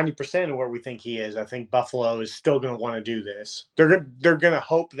 90% of where we think he is, I think Buffalo is still going to want to do this. They're going to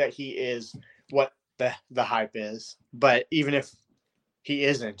hope that he is what the hype is. But even if he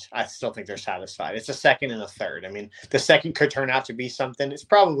isn't, I still think they're satisfied. It's a second and a third. I mean, the second could turn out to be something. It's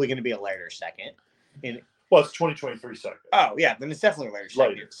probably going to be a later second. Well, it's 2023 second. Oh, yeah. Then it's definitely a later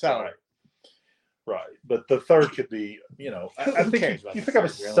second. So, right. But the third could be, I think you pick up a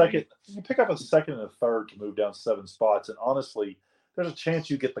second. You pick up a second and a third to move down 7 spots. And honestly, there's a chance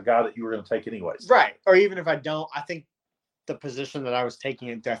you get the guy that you were going to take anyways. Right. Or even if I don't, I think the position that I was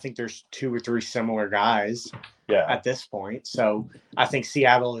taking, I think there's 2 or 3 similar guys at this point. So I think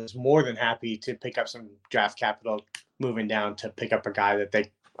Seattle is more than happy to pick up some draft capital moving down to pick up a guy that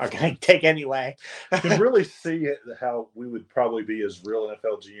they are going to take anyway. You can really see how we would probably be as real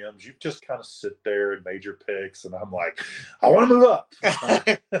NFL GMs. You just kind of sit there and made your picks, and I'm like, I want to move up.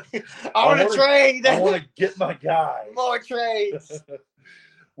 I want to trade. I want to get my guy. More trades.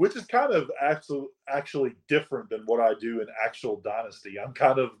 Which is kind of actually different than what I do in actual Dynasty. I'm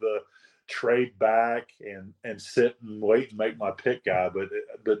kind of the trade back and sit and wait and make my pick guy.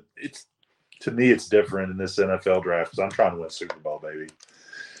 But it's, to me, it's different in this NFL draft because I'm trying to win Super Bowl, baby.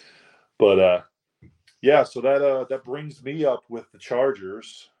 But so that brings me up with the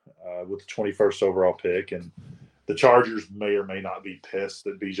Chargers with the 21st overall pick, and the Chargers may or may not be pissed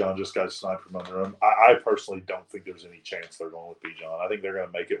that Bijan just got sniped from under them. I personally don't think there's any chance they're going with Bijan. I think they're going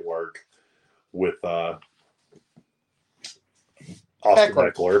to make it work with Austin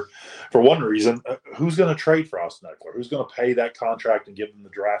Eckler. For one reason, who's going to trade for Austin Eckler? Who's going to pay that contract and give him the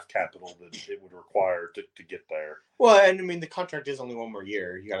draft capital that it would require to get there? Well, and I mean, the contract is only 1 more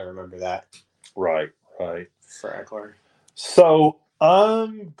year. You got to remember that. Right. For Eckler. So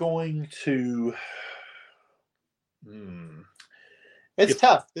I'm going to. It's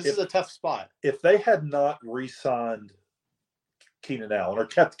tough. This is a tough spot. If they had not re-signed Keenan Allen or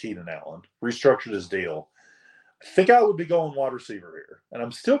kept Keenan Allen, restructured his deal, I think I would be going wide receiver here. And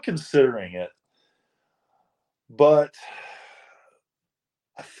I'm still considering it. But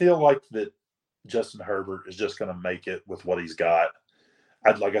I feel like that Justin Herbert is just going to make it with what he's got.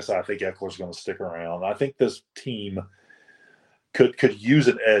 Like I said, I think Eckler's going to stick around. I think this team could use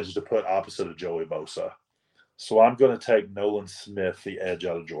an edge to put opposite of Joey Bosa. So I'm going to take Nolan Smith, the edge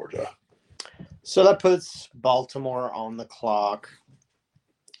out of Georgia. So that puts Baltimore on the clock.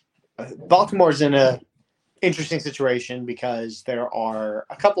 Baltimore's in a interesting situation because there are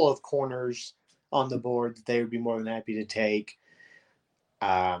a couple of corners on the board that they would be more than happy to take.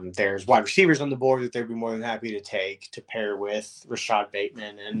 There's wide receivers on the board that they'd be more than happy to take to pair with Rashad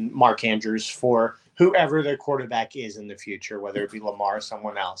Bateman and Mark Andrews for whoever their quarterback is in the future, whether it be Lamar or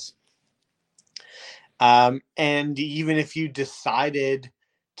someone else. And even if you decided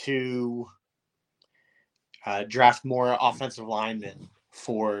to draft more offensive linemen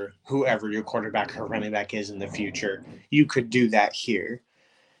for whoever your quarterback or running back is in the future, you could do that here.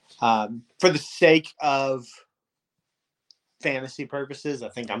 For the sake of fantasy purposes, I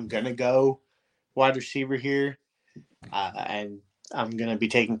think I'm going to go wide receiver here. And I'm going to be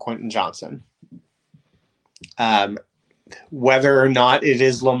taking Quentin Johnson. Whether or not it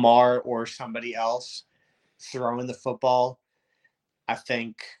is Lamar or somebody else throwing the football, I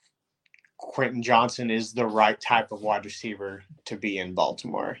think Quentin Johnson is the right type of wide receiver to be in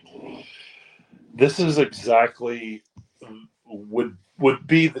Baltimore. This is exactly would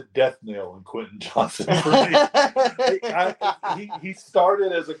be the death knell in Quentin Johnson for me. He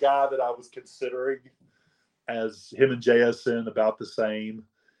started as a guy that I was considering, as him and JSN about the same.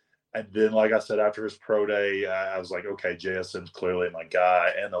 And then, like I said, after his pro day, I was like, okay, JSN's clearly my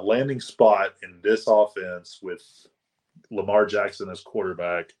guy. And the landing spot in this offense with Lamar Jackson as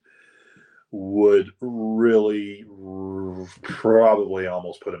quarterback would really probably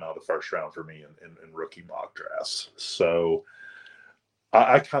almost put him out of the first round for me in rookie mock drafts. So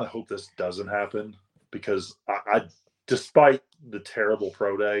I kind of hope this doesn't happen because I despite the terrible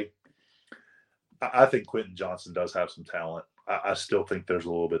pro day, I think Quentin Johnson does have some talent. I still think there's a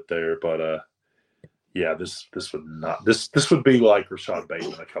little bit there, but yeah, this would be like Rashad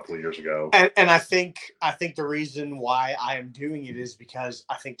Bateman a couple of years ago. And I think the reason why I am doing it is because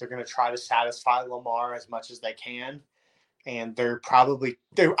I think they're going to try to satisfy Lamar as much as they can, and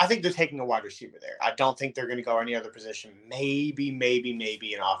I think they're taking a wide receiver there. I don't think they're going to go any other position. Maybe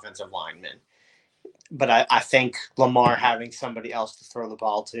an offensive lineman, but I think Lamar having somebody else to throw the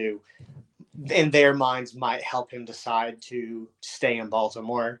ball to, in their minds, might help him decide to stay in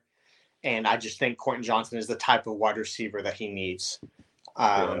Baltimore. And I just think Quentin Johnson is the type of wide receiver that he needs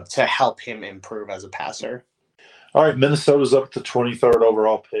to help him improve as a passer. All right, Minnesota's up to 23rd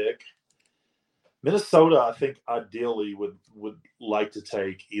overall pick. Minnesota, I think, ideally would like to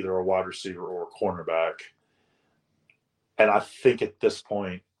take either a wide receiver or a cornerback. And I think at this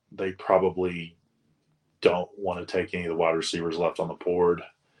point, they probably don't want to take any of the wide receivers left on the board.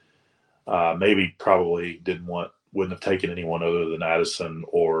 Maybe probably wouldn't have taken anyone other than Addison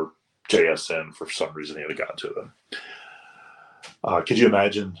or JSN for some reason he had gotten to them. Could you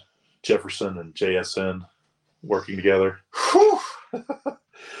imagine Jefferson and JSN working together?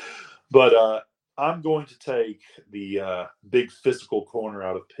 But I'm going to take the big physical corner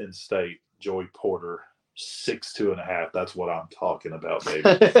out of Penn State, Joey Porter, 6'2.5". That's what I'm talking about, baby.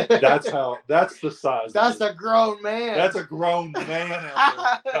 That's the size. That's a grown man. That's a grown man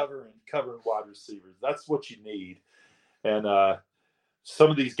out there covering wide receivers. That's what you need. And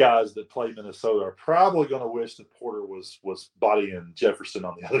some of these guys that play Minnesota are probably going to wish that Porter was bodying Jefferson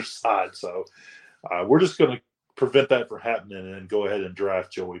on the other side. So we're just going to prevent that from happening and go ahead and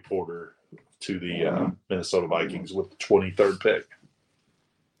draft Joey Porter to the Minnesota Vikings with the 23rd pick.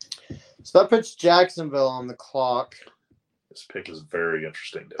 So that puts Jacksonville on the clock. This pick is very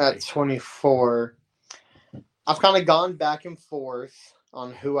interesting to at me. 24. I've kind of gone back and forth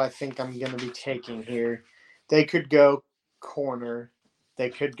on who I think I'm going to be taking here. They could go corner. They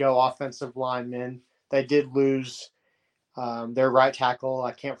could go offensive lineman. They did lose their right tackle.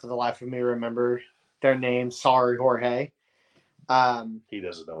 I can't for the life of me remember their name. Sorry, Jorge. He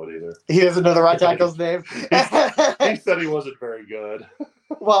doesn't know it either. He doesn't know the right tackle's name. He said he wasn't very good.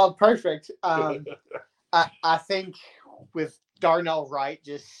 Well, perfect. I think with Darnell Wright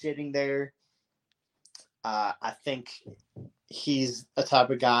just sitting there. I think he's a type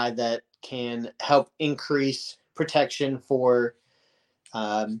of guy that can help increase protection for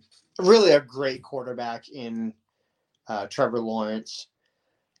really a great quarterback in Trevor Lawrence.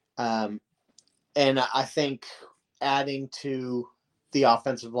 And I think adding to the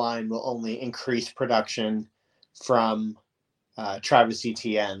offensive line will only increase production from Travis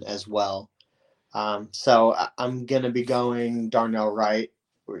Etienne as well. So I'm going to be going Darnell Wright,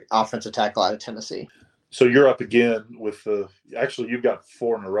 offensive tackle out of Tennessee. So you're up again with actually you've got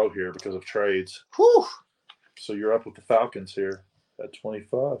 4 in a row here because of trades. Whew. So you're up with the Falcons here at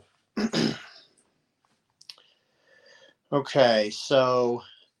 25. Okay, so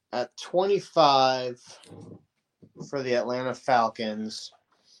at 25 for the Atlanta Falcons,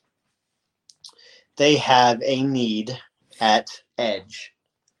 they have a need at edge.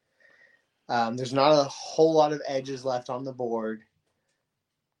 There's not a whole lot of edges left on the board,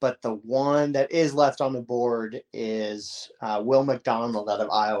 but the one that is left on the board is Will McDonald out of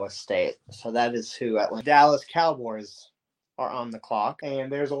Iowa State. So that is who Atlanta Dallas Cowboys are on the clock.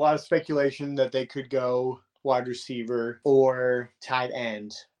 And there's a lot of speculation that they could go wide receiver or tight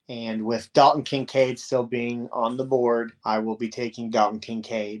end. And with Dalton Kincaid still being on the board, I will be taking Dalton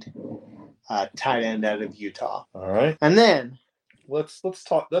Kincaid, tight end out of Utah. All right. And then let's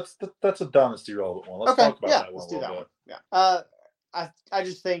talk. That's a dynasty relevant one. Let's talk about that one. Let's do that one. Yeah. I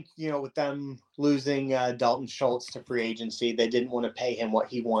just think, with them losing Dalton Schultz to free agency, they didn't want to pay him what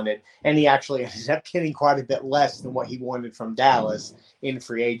he wanted. And he actually ended up getting quite a bit less than what he wanted from Dallas in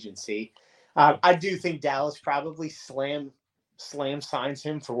free agency. I do think Dallas probably slam signs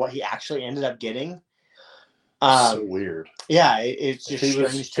him for what he actually ended up getting. So weird. Yeah, it's just if he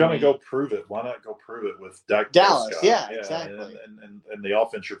strange was to going me. to go prove it. Why not go prove it with Dallas? Prescott? Yeah, exactly. And the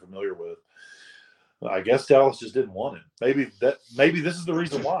offense you're familiar with. I guess Dallas just didn't want him. Maybe this is the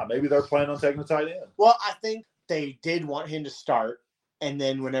reason why. Maybe they're planning on taking the tight end. Well, I think they did want him to start, and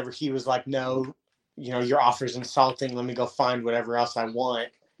then whenever he was like, "No, your offer's insulting. Let me go find whatever else I want.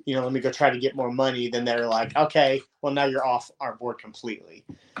 Let me go try to get more money." Then they're like, "Okay, well now you're off our board completely."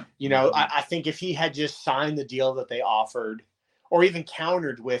 I think if he had just signed the deal that they offered, or even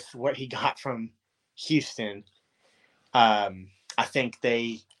countered with what he got from Houston, I think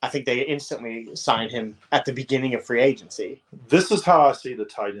they instantly signed him at the beginning of free agency. This is how I see the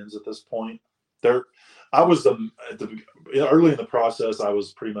tight ends at this point. I was early in the process. I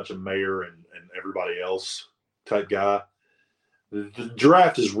was pretty much a Mayer and everybody else type guy. The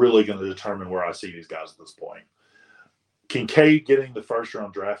draft is really going to determine where I see these guys at this point. Kincaid getting the first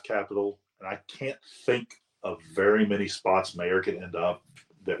round draft capital, and I can't think of very many spots Mayer could end up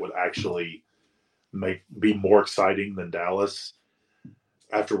that would actually be more exciting than Dallas.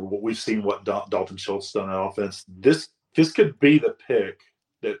 After what we've seen, what Dalton Schultz done on offense, this could be the pick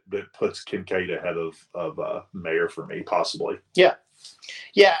that puts Kincaid ahead of Mayer for me, possibly. Yeah,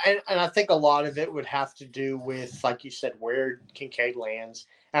 and I think a lot of it would have to do with, like you said, where Kincaid lands.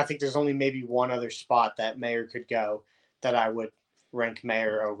 And I think there's only maybe one other spot that Mayer could go that I would rank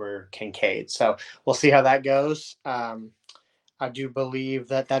Mayer over Kincaid. So we'll see how that goes. I do believe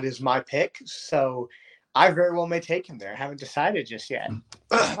that is my pick, so I very well may take him there. I haven't decided just yet.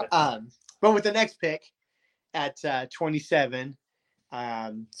 But with the next pick at 27,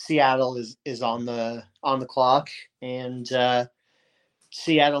 Seattle is on the clock, and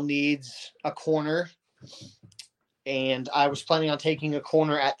Seattle needs a corner. And I was planning on taking a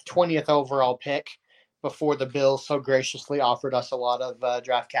corner at the 20th overall pick before the Bills so graciously offered us a lot of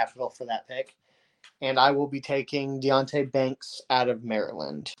draft capital for that pick. And I will be taking Deonte Banks out of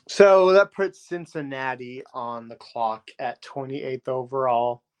Maryland. So that puts Cincinnati on the clock at 28th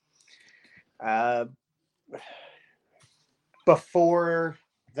overall. Before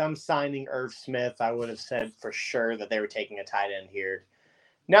them signing Irv Smith, I would have said for sure that they were taking a tight end here.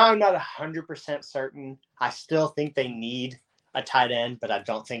 Now I'm not 100% certain. I still think they need a tight end, but I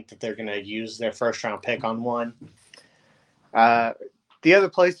don't think that they're going to use their first-round pick on one. The other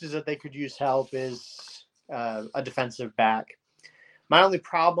places that they could use help is a defensive back. My only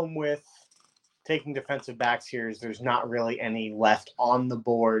problem with taking defensive backs here is there's not really any left on the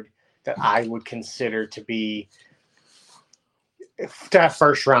board that I would consider to have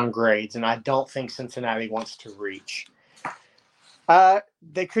first-round grades, and I don't think Cincinnati wants to reach.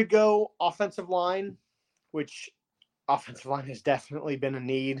 They could go offensive line, which offensive line has definitely been a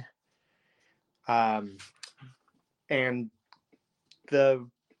need. And the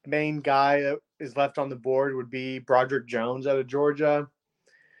main guy that is left on the board would be Broderick Jones out of Georgia.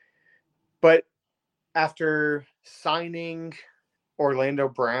 But after signing Orlando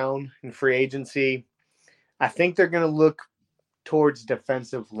Brown in free agency, I think they're going to look towards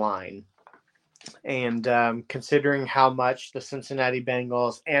defensive line. And considering how much the Cincinnati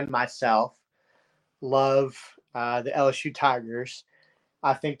Bengals and myself love the LSU Tigers,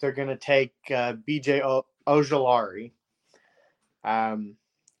 I think they're going to take B.J. Ojulari.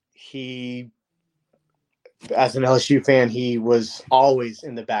 He, as an LSU fan, he was always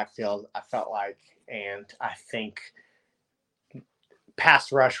in the backfield, I felt like. And I think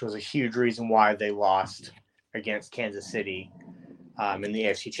pass rush was a huge reason why they lost against Kansas City in the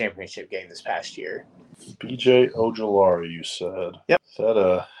AFC Championship game this past year. B.J. Ojulari, you said. Yep.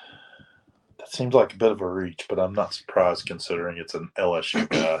 That seems like a bit of a reach, but I'm not surprised considering it's an LSU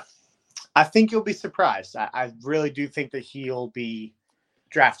guy. I think you'll be surprised. I really do think that he'll be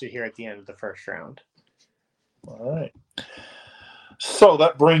drafted here at the end of the first round. All right. So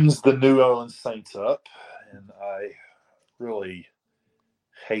that brings the New Orleans Saints up, and I really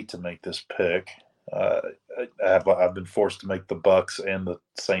hate to make this pick. I've been forced to make the Bucks and the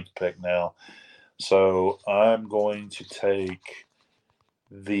Saints pick now. So I'm going to take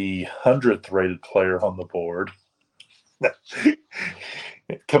the 100th rated player on the board.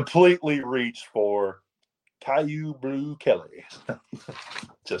 Completely reached for Caillou Blue Kelly.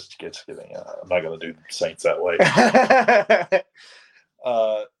 Just kidding. I'm not going to do the Saints that way.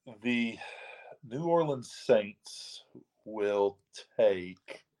 The New Orleans Saints will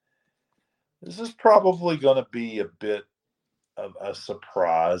take. This is probably going to be a bit of a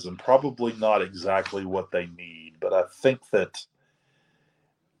surprise and probably not exactly what they need. But I think that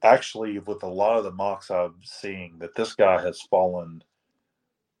actually with a lot of the mocks I'm seeing that this guy has fallen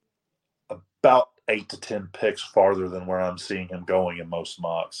about 8 to 10 picks farther than where I'm seeing him going in most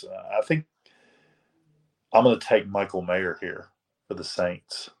mocks. I think I'm going to take Michael Mayer here for the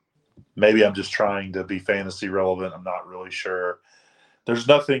Saints. Maybe I'm just trying to be fantasy relevant. I'm not really sure. There's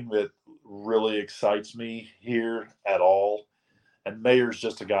nothing that really excites me here at all. And Mayer's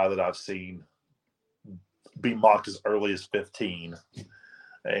just a guy that I've seen be mocked as early as 15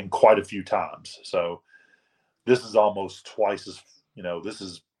 and quite a few times. So this is almost twice as, this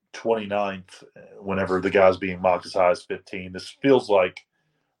is 29th whenever the guy's being mocked as high as 15. This feels like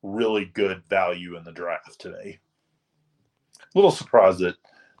really good value in the draft to me. A little surprised that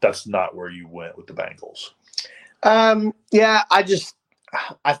that's not where you went with the Bengals. Yeah,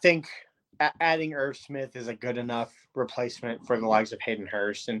 I think adding Irv Smith is a good enough replacement for the likes of Hayden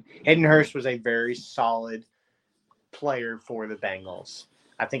Hurst. And Hayden Hurst was a very solid player for the Bengals.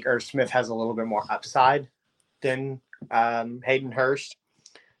 I think Irv Smith has a little bit more upside than Hayden Hurst.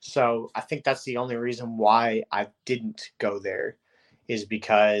 So I think that's the only reason why I didn't go there is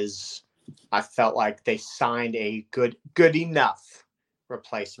because I felt like they signed a good enough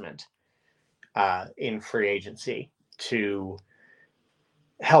replacement in free agency to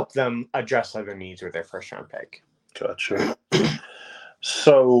help them address other needs with their first round pick. Gotcha.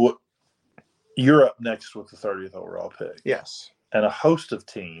 So you're up next with the 30th overall pick. Yes. And a host of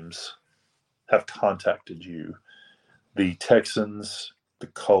teams have contacted you. The Texans, the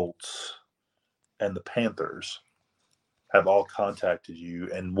Colts, and the Panthers have all contacted you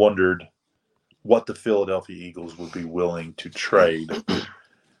and wondered what the Philadelphia Eagles would be willing to trade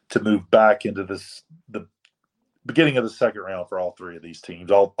to move back into the beginning of the second round for all three of these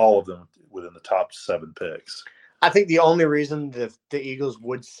teams, all of them within the top 7 picks. I think the only reason the Eagles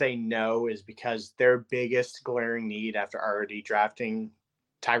would say no is because their biggest glaring need after already drafting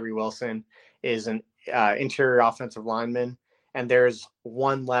Tyree Wilson is an interior offensive lineman. And there's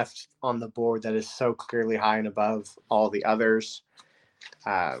one left on the board that is so clearly high and above all the others.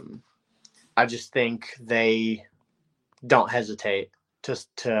 I just think they don't hesitate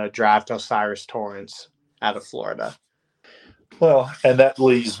to draft Osiris Torrance out of Florida. Well, and that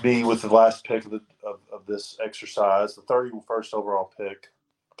leaves me with the last pick of this exercise, the 31st overall pick,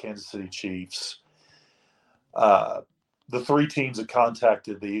 Kansas City Chiefs. The 3 teams that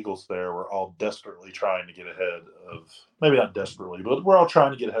contacted the Eagles there were all desperately trying to get ahead of, maybe not desperately, but we're all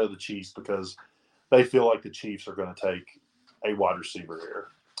trying to get ahead of the Chiefs because they feel like the Chiefs are going to take a wide receiver here.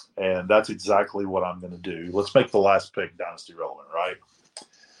 And that's exactly what I'm going to do. Let's make the last pick Dynasty relevant, right?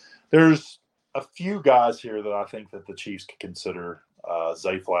 There's a few guys here that I think that the Chiefs could consider.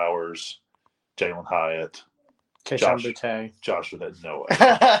 Zay Flowers, Jalen Hyatt, Kayshon Boutte. Josh Bennett, no way.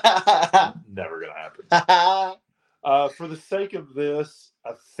 Never going to happen. For the sake of this,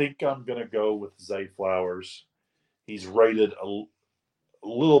 I think I'm going to go with Zay Flowers. He's rated a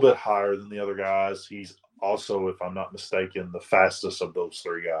little bit higher than the other guys. He's also, if I'm not mistaken, the fastest of those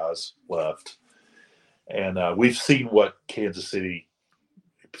 3 guys left. And we've seen what Kansas City,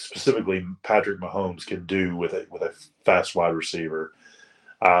 specifically Patrick Mahomes, can do with a fast wide receiver.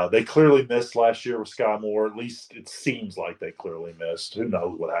 They clearly missed last year with Sky Moore. At least it seems like they clearly missed. Who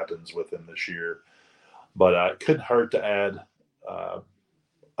knows what happens with him this year? But it couldn't hurt to add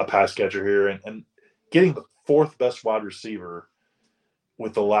a pass catcher here. And getting the fourth best wide receiver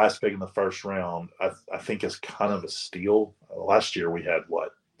with the last pick in the first round, I think is kind of a steal. Last year we had,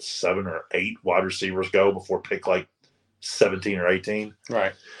 7 or 8 wide receivers go before pick 17 or 18.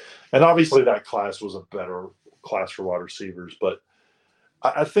 Right. And obviously that class was a better class for wide receivers. But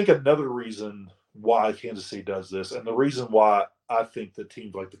I think another reason why Kansas City does this, and the reason why I think that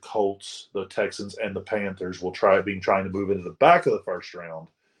teams like the Colts, the Texans, and the Panthers will trying to move into the back of the first round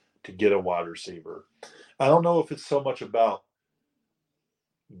to get a wide receiver. I don't know if it's so much about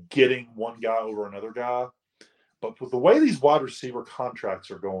getting one guy over another guy, but with the way these wide receiver contracts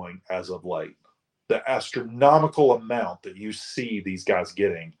are going as of late, the astronomical amount that you see these guys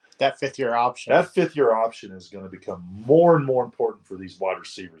getting, that fifth-year option is going to become more and more important for these wide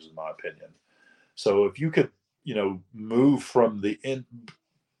receivers, in my opinion. So if you could, move from the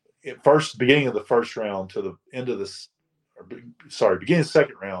beginning of the first round to the end of this, beginning of the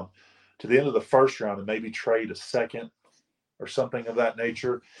second round to the end of the first round, and maybe trade a second or something of that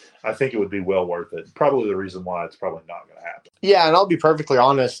nature, I think it would be well worth it. Probably the reason why it's probably not going to happen. Yeah, and I'll be perfectly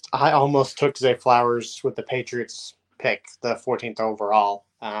honest. I almost took Zay Flowers with the Patriots pick, the 14th overall.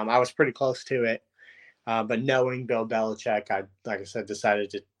 I was pretty close to it. But knowing Bill Belichick, I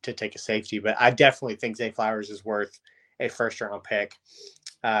decided to take a safety. But I definitely think Zay Flowers is worth a first-round pick.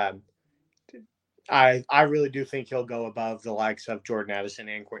 I really do think he'll go above the likes of Jordan Addison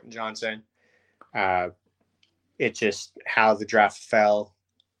and Quentin Johnson. It's just how the draft fell,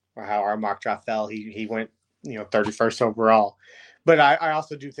 or how our mock draft fell. He went, 31st overall. But I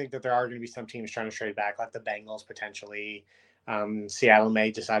also do think that there are going to be some teams trying to trade back, like the Bengals potentially. Seattle may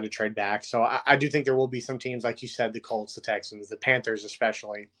decide to trade back. So I do think there will be some teams, like you said, the Colts, the Texans, the Panthers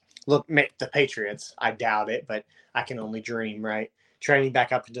especially. Look, the Patriots, I doubt it, but I can only dream, right? Trading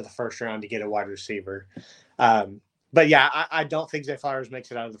back up into the first round to get a wide receiver. But yeah, I don't think Zay Flowers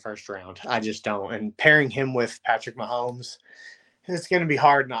makes it out of the first round. I just don't. And pairing him with Patrick Mahomes, it's going to be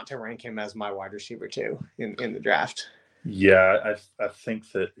hard not to rank him as my wide receiver too in the draft. Yeah, I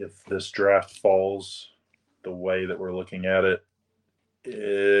think that if this draft falls the way that we're looking at it,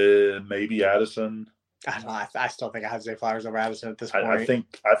 maybe Addison. I don't know. I still think I have Zay Flowers over Addison at this point. I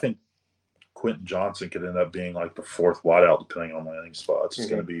think Quentin Johnson could end up being like the fourth wideout, depending on landing spots. It's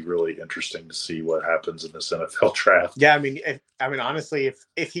going to be really interesting to see what happens in this NFL draft. Yeah, I mean, honestly,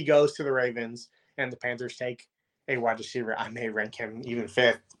 if he goes to the Ravens and the Panthers take a wide receiver, I may rank him even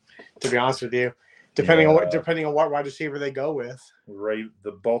fifth. To be honest with you, depending on what wide receiver they go with.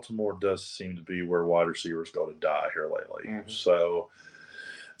 The Baltimore does seem to be where wide receivers go to die here lately. So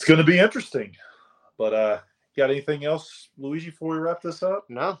it's going to be interesting. But got anything else, Luigi, before we wrap this up?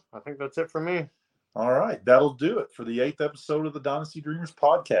 No, I think that's it for me. All right. That'll do it for the 8th episode of the Dynasty Dreamers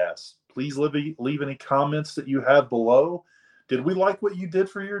podcast. Please leave any comments that you have below. Did we like what you did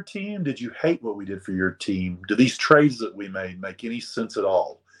for your team? Did you hate what we did for your team? Do these trades that we made make any sense at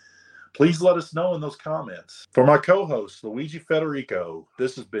all? Please let us know in those comments. For my co-host, Luigi Federico,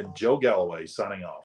 this has been Joe Galloway signing off.